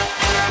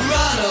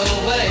run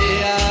away.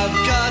 I've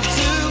got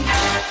to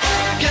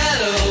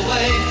get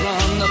away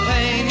from the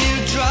pain you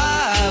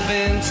drive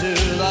into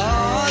the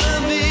heart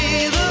of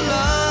me. The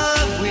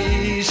love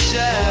we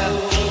share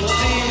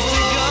seems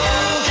to go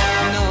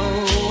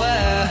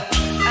nowhere,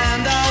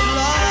 and I've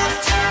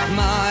lost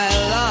my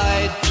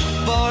light,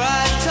 for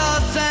I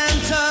toss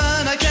and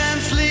turn. I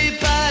can't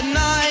sleep at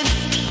night.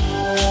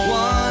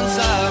 Once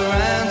I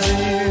ran to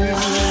you,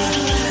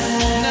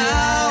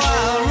 now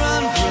I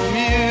run from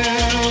you.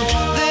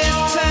 This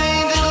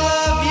tainted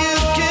love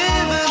you've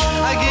given,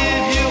 I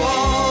give you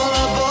all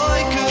a boy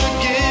could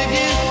give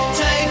you.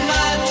 Take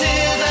my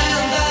tears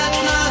and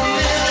that's not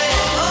nearly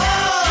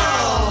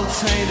all.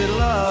 Tainted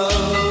love,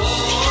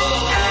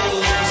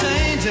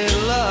 tainted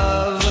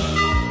love.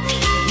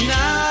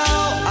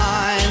 Now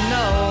I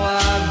know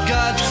I've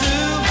got to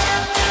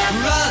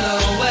run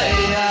away.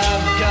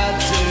 I've got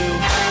to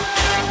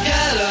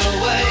get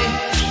away.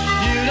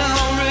 You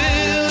don't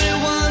really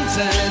want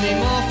any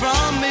more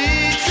from me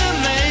to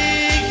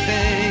make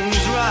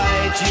things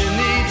right. You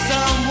need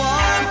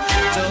someone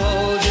to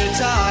hold you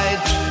tight,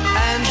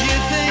 and you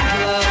think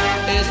love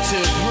is to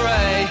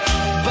pray,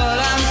 but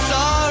I'm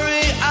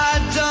sorry, I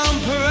don't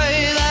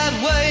pray that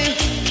way.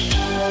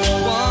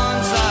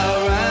 Once I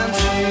ran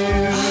to you,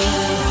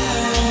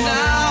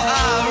 now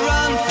I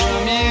run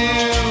from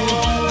you.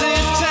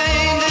 This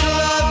tainted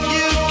love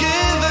you've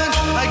given,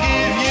 I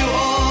give you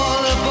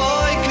all a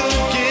boy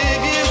could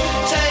give you.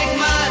 Take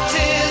my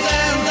tears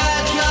and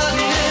that's not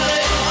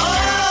nearly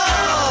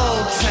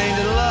all.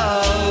 Tainted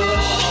love,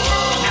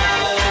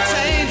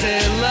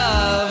 tainted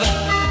love.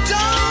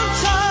 Don't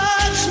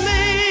touch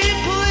me,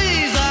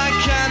 please, I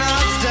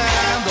cannot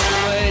stand the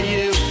way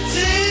you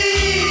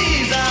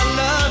tease. I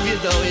love you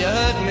though you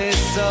hurt me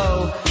so.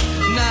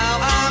 Now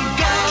I'm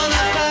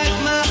gonna pack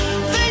my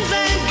things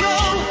and go.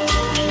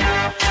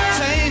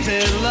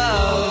 Tainted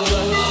love,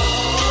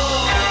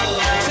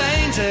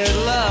 tainted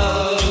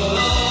love,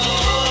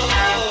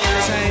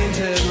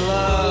 tainted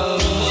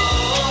love,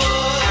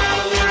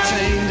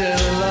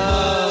 tainted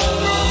love.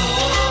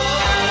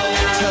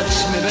 Touch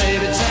me,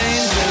 baby,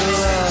 tainted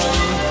love.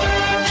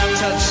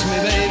 Touch me,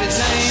 baby,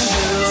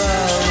 tainted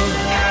love.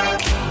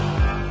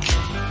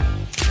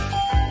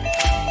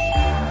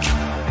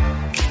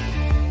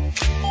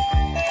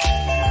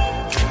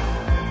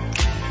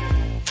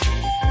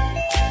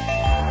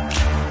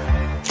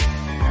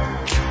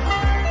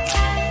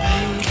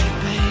 Baby,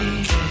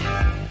 baby,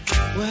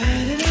 where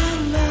did our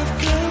love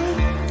go?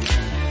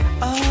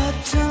 Oh,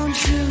 don't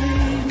you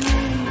leave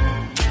me.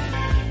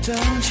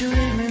 Don't you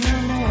leave me no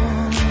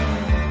more.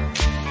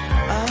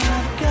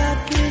 I've got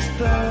this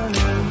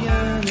burning,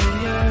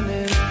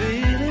 yearning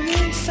feeling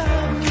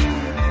inside me.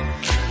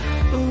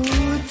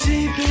 Ooh,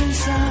 deep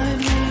inside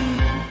me.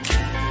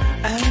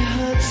 And it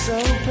hurts so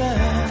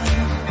bad.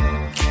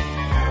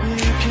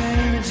 You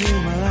came into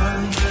my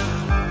life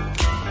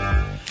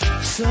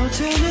so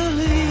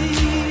tenderly,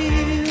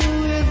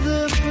 with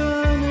the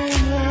burning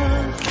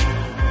love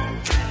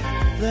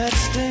that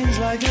stings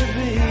like a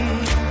bee.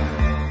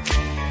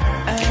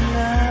 And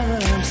now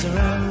that I'm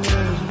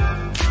surrounded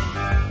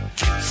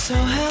so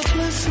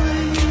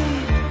helplessly,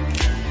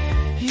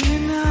 you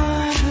know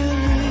I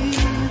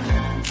believe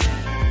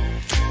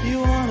you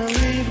wanna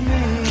leave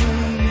me.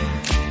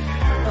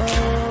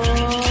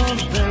 Oh,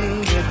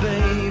 baby,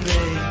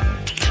 baby,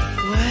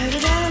 where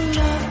did our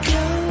love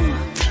go?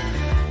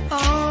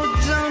 Oh,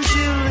 don't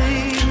you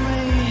leave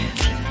me.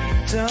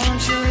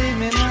 Don't you leave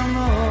me no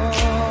more.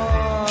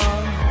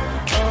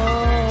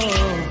 Oh,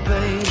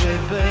 baby,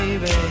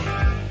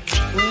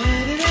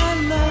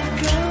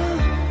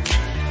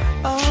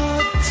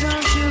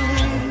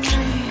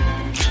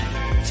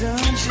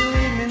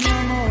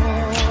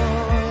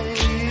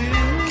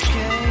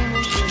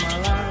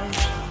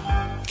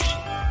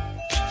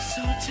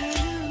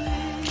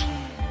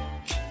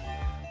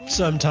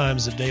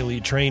 Sometimes a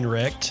daily train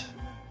wreck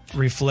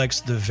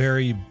reflects the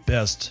very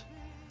best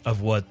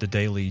of what the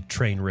daily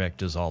train wreck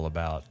is all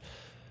about.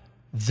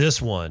 This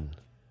one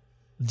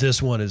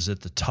is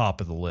at the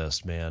top of the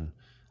list, man.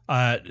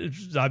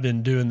 I've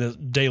been doing the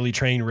daily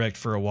train wreck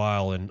for a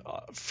while, and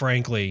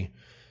frankly,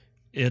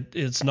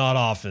 it's not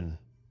often.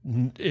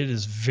 It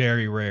is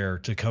very rare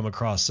to come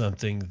across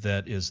something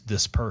that is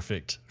this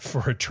perfect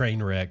for a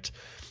train wreck.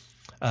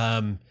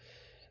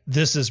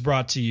 This is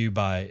brought to you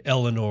by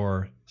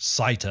Eleanor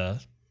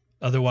Saita,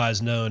 otherwise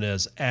known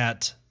as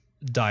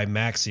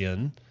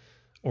 @Dymaxion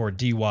or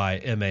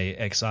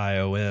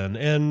Dymaxion.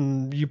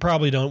 And you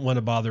probably don't want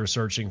to bother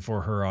searching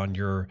for her on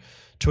your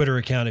Twitter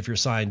account if you're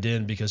signed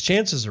in, because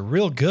chances are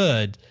real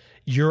good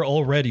you're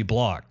already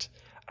blocked.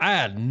 I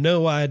had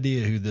no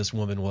idea who this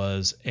woman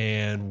was,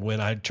 and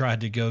when I tried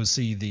to go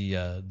see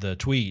the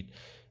tweet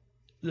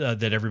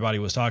that everybody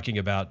was talking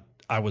about,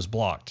 I was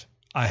blocked.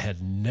 I had,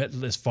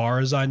 as far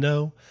as I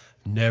know,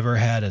 never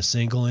had a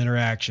single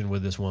interaction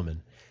with this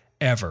woman,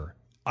 ever.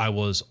 I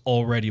was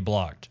already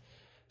blocked.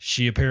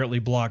 She apparently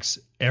blocks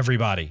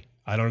everybody.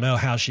 I don't know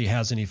how she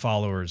has any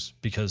followers,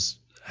 because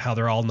how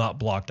they're all not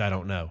blocked, I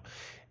don't know.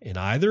 In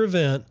either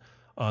event,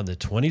 on the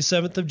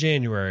 27th of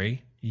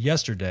January,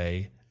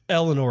 yesterday,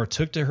 Eleanor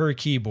took to her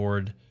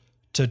keyboard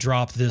to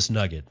drop this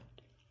nugget.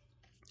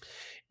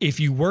 If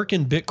you work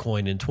in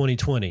Bitcoin in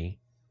 2020,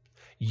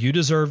 you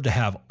deserve to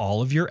have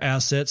all of your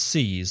assets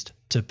seized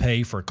to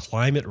pay for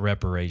climate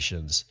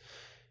reparations.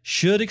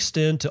 Should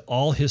extend to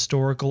all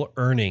historical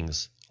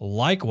earnings.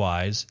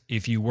 Likewise,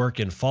 if you work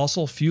in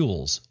fossil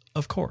fuels,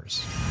 of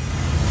course.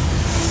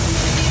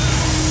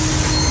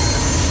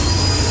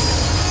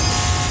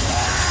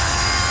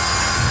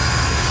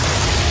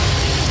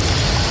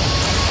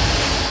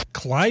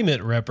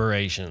 Climate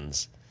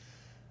reparations.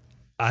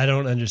 I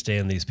don't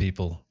understand these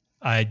people.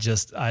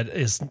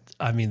 The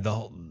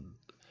whole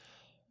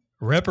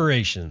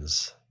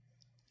reparations.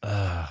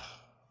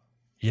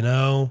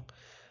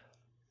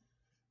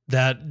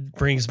 That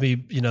brings me,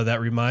 that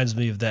reminds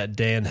me of that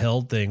Dan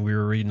Held thing we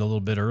were reading a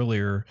little bit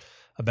earlier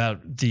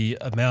about the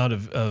amount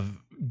of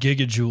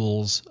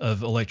gigajoules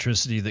of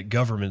electricity that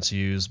governments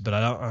use, but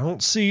I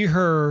don't see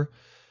her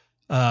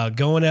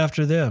going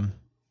after them.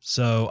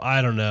 So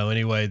I don't know.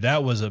 Anyway,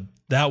 that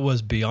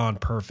was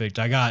beyond perfect.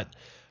 I got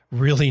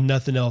really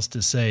nothing else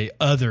to say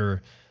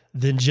other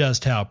than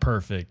just how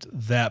perfect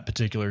that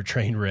particular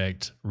train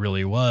wreck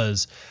really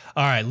was.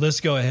 All right,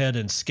 let's go ahead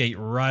and skate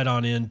right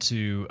on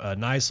into a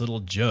nice little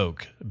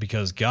joke,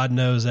 because God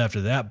knows after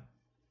that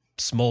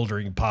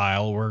smoldering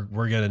pile, we're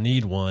going to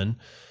need one.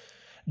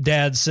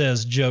 Dad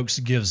Says Jokes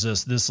gives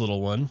us this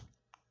little one.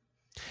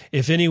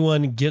 If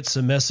anyone gets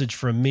a message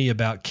from me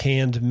about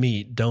canned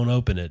meat, don't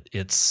open it.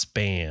 It's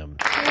spam.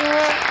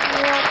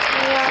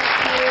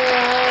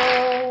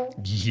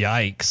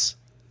 Yikes.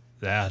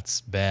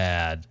 That's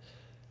bad.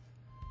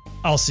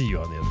 I'll see you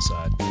on the other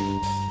side.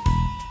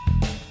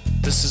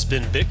 This has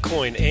been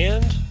Bitcoin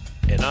and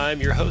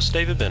I'm your host,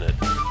 David Bennett.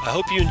 I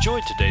hope you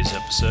enjoyed today's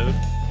episode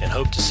and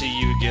hope to see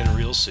you again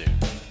real soon.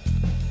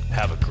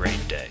 Have a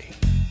great day.